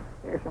fine.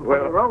 There's some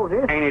pretty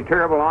roses. Ain't it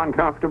terrible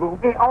uncomfortable?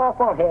 It's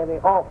awful heavy,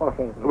 awful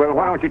heavy. Well,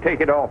 why don't you take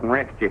it off and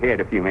rest your head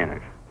a few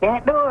minutes?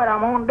 Can't do it.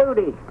 I'm on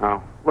duty.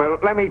 Oh, well,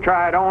 let me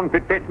try it on. If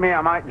it fits me,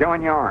 I might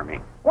join your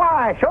army.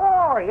 Why,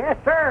 sure. Yes,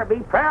 sir.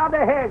 Be proud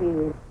to have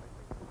you.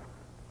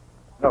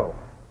 No.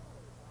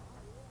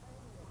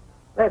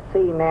 Let's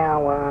see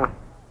now,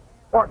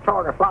 what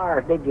sort of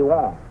flowers did you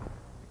want?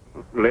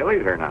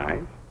 Lilies are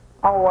nice.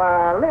 Oh,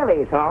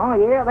 lilies, huh?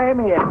 Yeah, them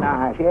is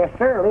nice. Yes,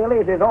 sir.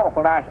 Lilies is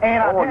awful nice.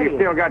 And I'll tell you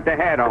still got the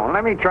hat on.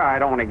 Let me try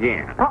it on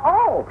again.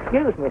 Oh,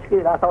 excuse me.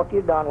 I thought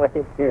you'd done with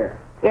it. Here.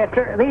 Yes,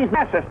 sir. These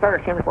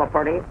nasturtiums were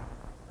pretty.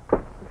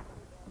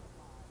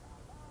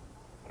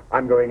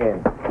 I'm going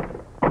in.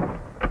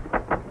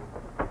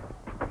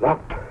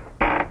 Locked.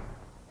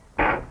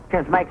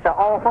 Just makes an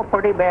awful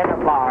pretty bed of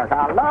flowers.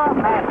 I love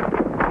that.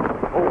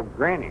 Oh,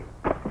 Granny.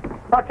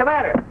 What's the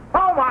matter?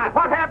 Oh, my,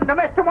 what happened to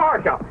Mr.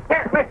 Marshall?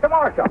 Here, Mr.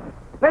 Marshall.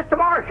 Mr.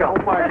 Marshall.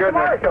 Oh, my goodness.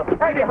 Marshall.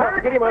 Hey, you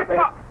hurt? Get him up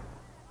there.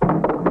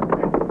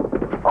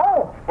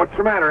 Oh. What's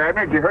the matter,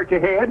 Abner? Did you hurt your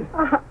head?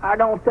 I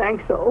don't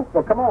think so.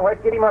 Well, come on,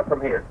 let's get him up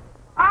from here.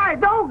 Hi,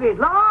 Doggies,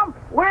 Lum.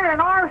 We're in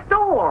our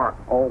store.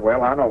 Oh,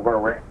 well, I know where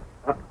we're...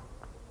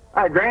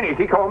 Hi, Granny,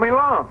 she called me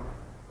Lum.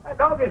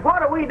 Doggis,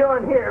 what are we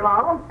doing here,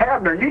 Lum?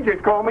 Abner, you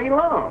just called me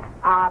Lum.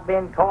 I've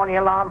been calling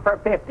you Lum for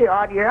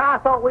 50-odd years. I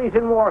thought we was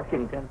in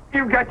Washington.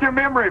 You've got your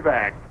memory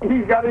back.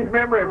 He's got his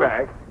memory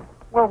back.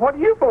 Well, what are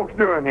you folks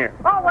doing here?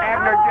 Oh, well,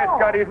 Abner just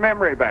got his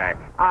memory back.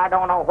 I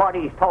don't know what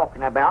he's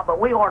talking about, but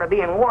we ought to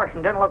be in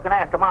Washington looking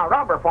after my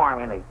rubber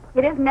formulae.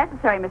 It isn't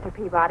necessary, Mr.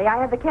 Peabody. I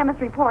have the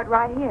chemist's report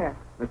right here.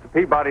 Mr.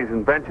 Peabody's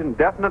invention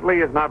definitely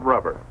is not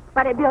rubber.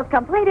 But it builds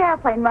complete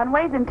airplane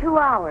runways in 2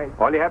 hours.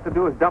 All you have to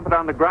do is dump it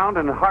on the ground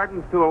and it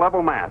hardens to a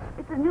level mass.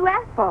 It's a new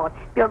asphalt.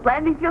 Builds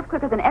landing fields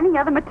quicker than any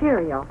other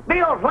material.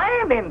 Builds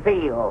landing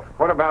fields.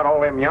 What about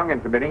all them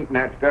youngins have been eating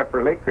that stuff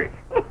for licorice?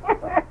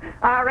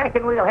 I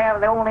reckon we'll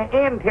have the only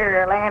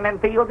interior landing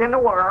fields in the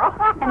world.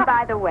 And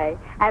by the way,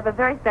 I have a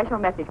very special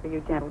message for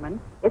you gentlemen.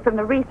 It's from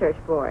the Research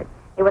Board.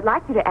 They would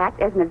like you to act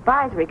as an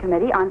advisory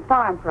committee on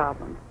farm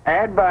problems.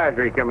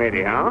 Advisory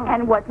committee, huh?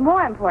 And what's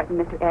more important,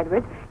 Mr.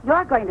 Edwards,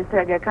 you're going to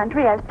serve your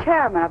country as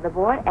chairman of the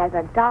board as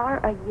a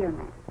 $1-a-year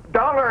man.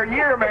 $1 a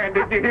year, man.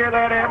 Did you hear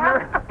that,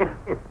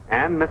 Abner?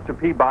 And Mr.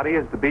 Peabody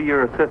is to be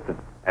your assistant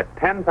at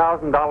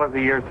 $10,000 a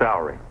year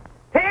salary.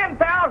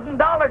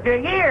 $10,000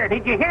 a year.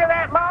 Did you hear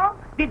that, Lum?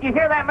 Did you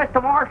hear that,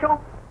 Mr.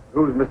 Marshall?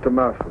 Who's Mr.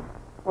 Marshall?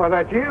 Well,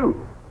 that's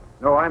you.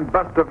 No, I'm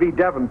Buster V.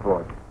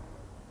 Davenport.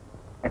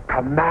 A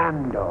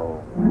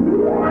commando.